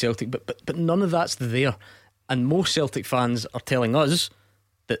raises Celtic. But none of that's there. And most Celtic fans are telling us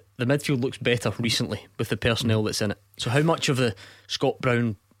that the midfield looks better recently with the personnel that's in it. So how much of the Scott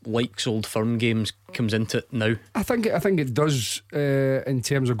Brown likes Old Firm games comes into it now? I think it does in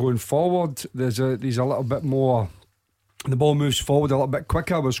terms of going forward. There's a little bit more. The ball moves forward a little bit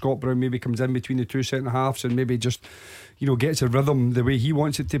quicker where Scott Brown maybe comes in between the two centre halves and maybe just, you know, gets a rhythm the way he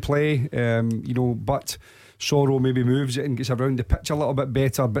wants it to play. But Sorrow maybe moves it and gets around the pitch a little bit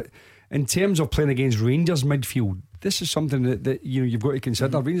better. But in terms of playing against Rangers midfield, this is something that you know, you've got to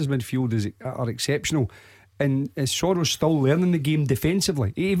consider. Rangers midfield are exceptional, and Sorrow's still learning the game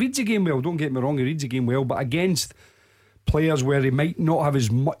defensively. He reads the game well, don't get me wrong, he reads the game well, but against players where he might not have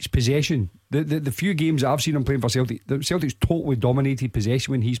as much possession. The few games that I've seen him playing for Celtic, Celtic's totally dominated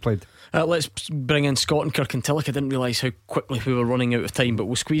possession when he's played. Let's bring in Scott and Kirkintilloch. I didn't realise how quickly we were running out of time, but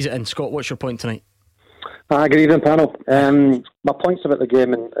we'll squeeze it in. Scott, what's your point tonight? Good evening, panel. My point's about the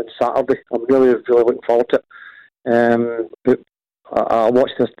game on Saturday. I'm really looking forward to it. But I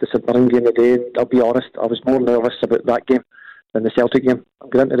watched the St Mirren game today, and I'll be honest, I was more nervous about that game than the Celtic game. I'm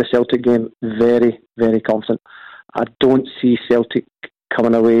going into the Celtic game very, very confident. I don't see Celtic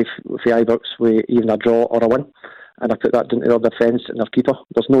coming away with the Ibrox with even a draw or a win, and I put that down to their defence and their keeper.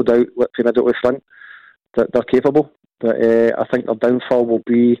 There's no doubt with the middle to front that they're capable, but I think their downfall will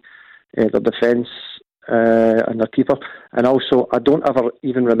be their defence and their keeper. And also, I don't ever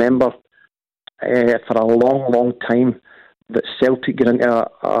even remember for a long time that Celtic get into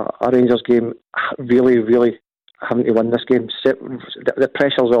a Rangers game really having to win this game. The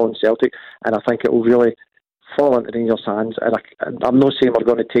pressure's all on Celtic, and I think it will really fall into Rangers' hands. And I'm not saying we're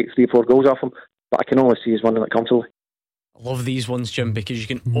going to take 3-4 goals off them, but I can only see us winning it comfortably. I love these ones, Jim, because you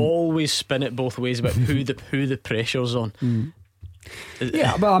can always spin it both ways about who the pressure's on.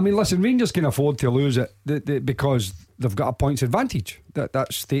 Yeah, but I mean, listen, Rangers can afford to lose it because they've got a points advantage.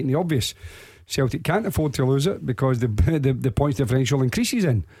 That's stating the obvious. Celtic can't afford to lose it because the points differential increases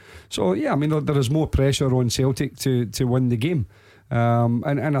in. So yeah, I mean, there is more pressure on Celtic to win the game,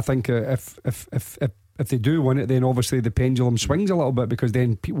 and I think if they do win it, then obviously the pendulum swings a little bit, because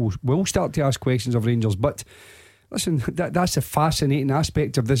then people will start to ask questions of Rangers. But listen, that's a fascinating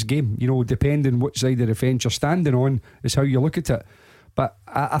aspect of this game. You know, depending which side of the fence you're standing on is how you look at it. But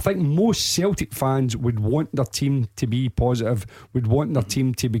I think most Celtic fans would want their team to be positive, would want their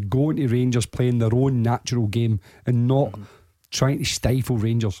team to be going to Rangers playing their own natural game and not trying to stifle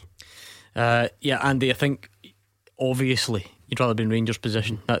Rangers. Yeah, Andy, I think obviously you'd rather be in Rangers'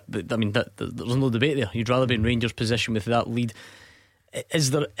 position. There's no debate there. You'd rather be in Rangers' position with that lead.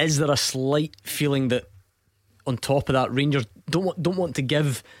 Is there a slight feeling that on top of that, Rangers don't want to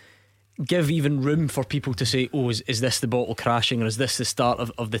give even room for people to say, oh, is this the bottle crashing, or is this the start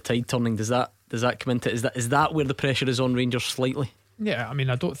of the tide turning? Does that come into it? Is that where the pressure is on Rangers slightly? Yeah, I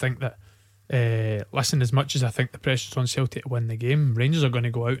mean, I don't think that listen, as much as I think the pressure's on Celtic to win the game, Rangers are going to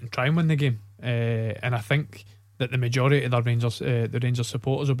go out and try and win the game, and I think that the majority of the Rangers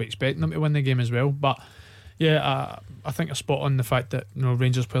supporters will be expecting them to win the game as well. But yeah, I think you're spot on the fact that, you know,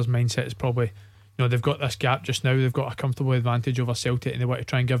 Rangers players' mindset is probably, you know, they've got this gap just now. They've got a comfortable advantage over Celtic, and they want to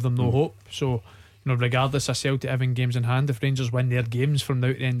try and give them no hope. So, you know, regardless of Celtic having games in hand, if Rangers win their games from now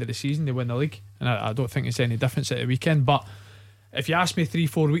to the end of the season, they win the league. And I don't think it's any difference at the weekend. But if you asked me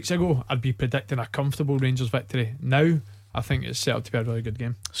 3-4 weeks ago, I'd be predicting a comfortable Rangers victory. Now I think it's set up to be a really good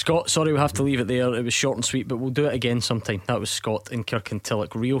game. Scott, sorry we have to leave it there. It was short and sweet, but we'll do it again sometime. That was Scott in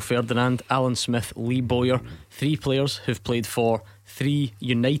Kirkintilloch. Rio Ferdinand, Alan Smith, Lee Bowyer, 3 players who've played for 3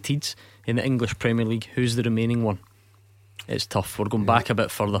 Uniteds in the English Premier League. Who's the remaining one? It's tough. We're going back a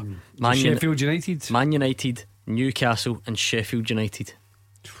bit further. Sheffield United, Man United, Newcastle and Sheffield United.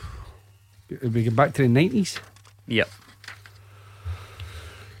 We get back to the 90s. Yep.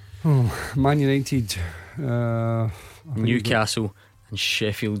 Man United, Newcastle and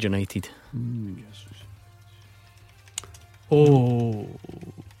Sheffield United. Oh,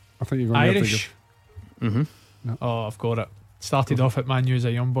 I think you're going Irish. No. Oh, I've got it. Started off at Man U as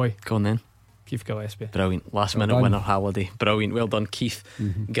a young boy. Go on then. Keith Gillespie. Brilliant. Last minute winner, Halliday. Brilliant. Well done, Keith.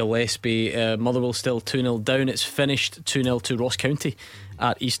 Gillespie. Motherwell still 2-0 down. It's finished 2-0 to Ross County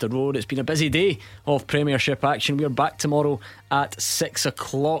at Easter Road. It's been a busy day of Premiership action. We're back tomorrow at 6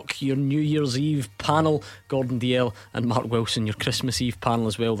 o'clock. Your New Year's Eve panel, Gordon Dalziel and Mark Wilson. Your Christmas Eve panel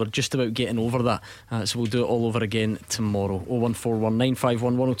as well. They're just about getting over that, so we'll do it all over again tomorrow.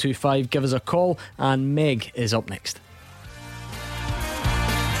 01419511025. Give us a call, and Meg is up next.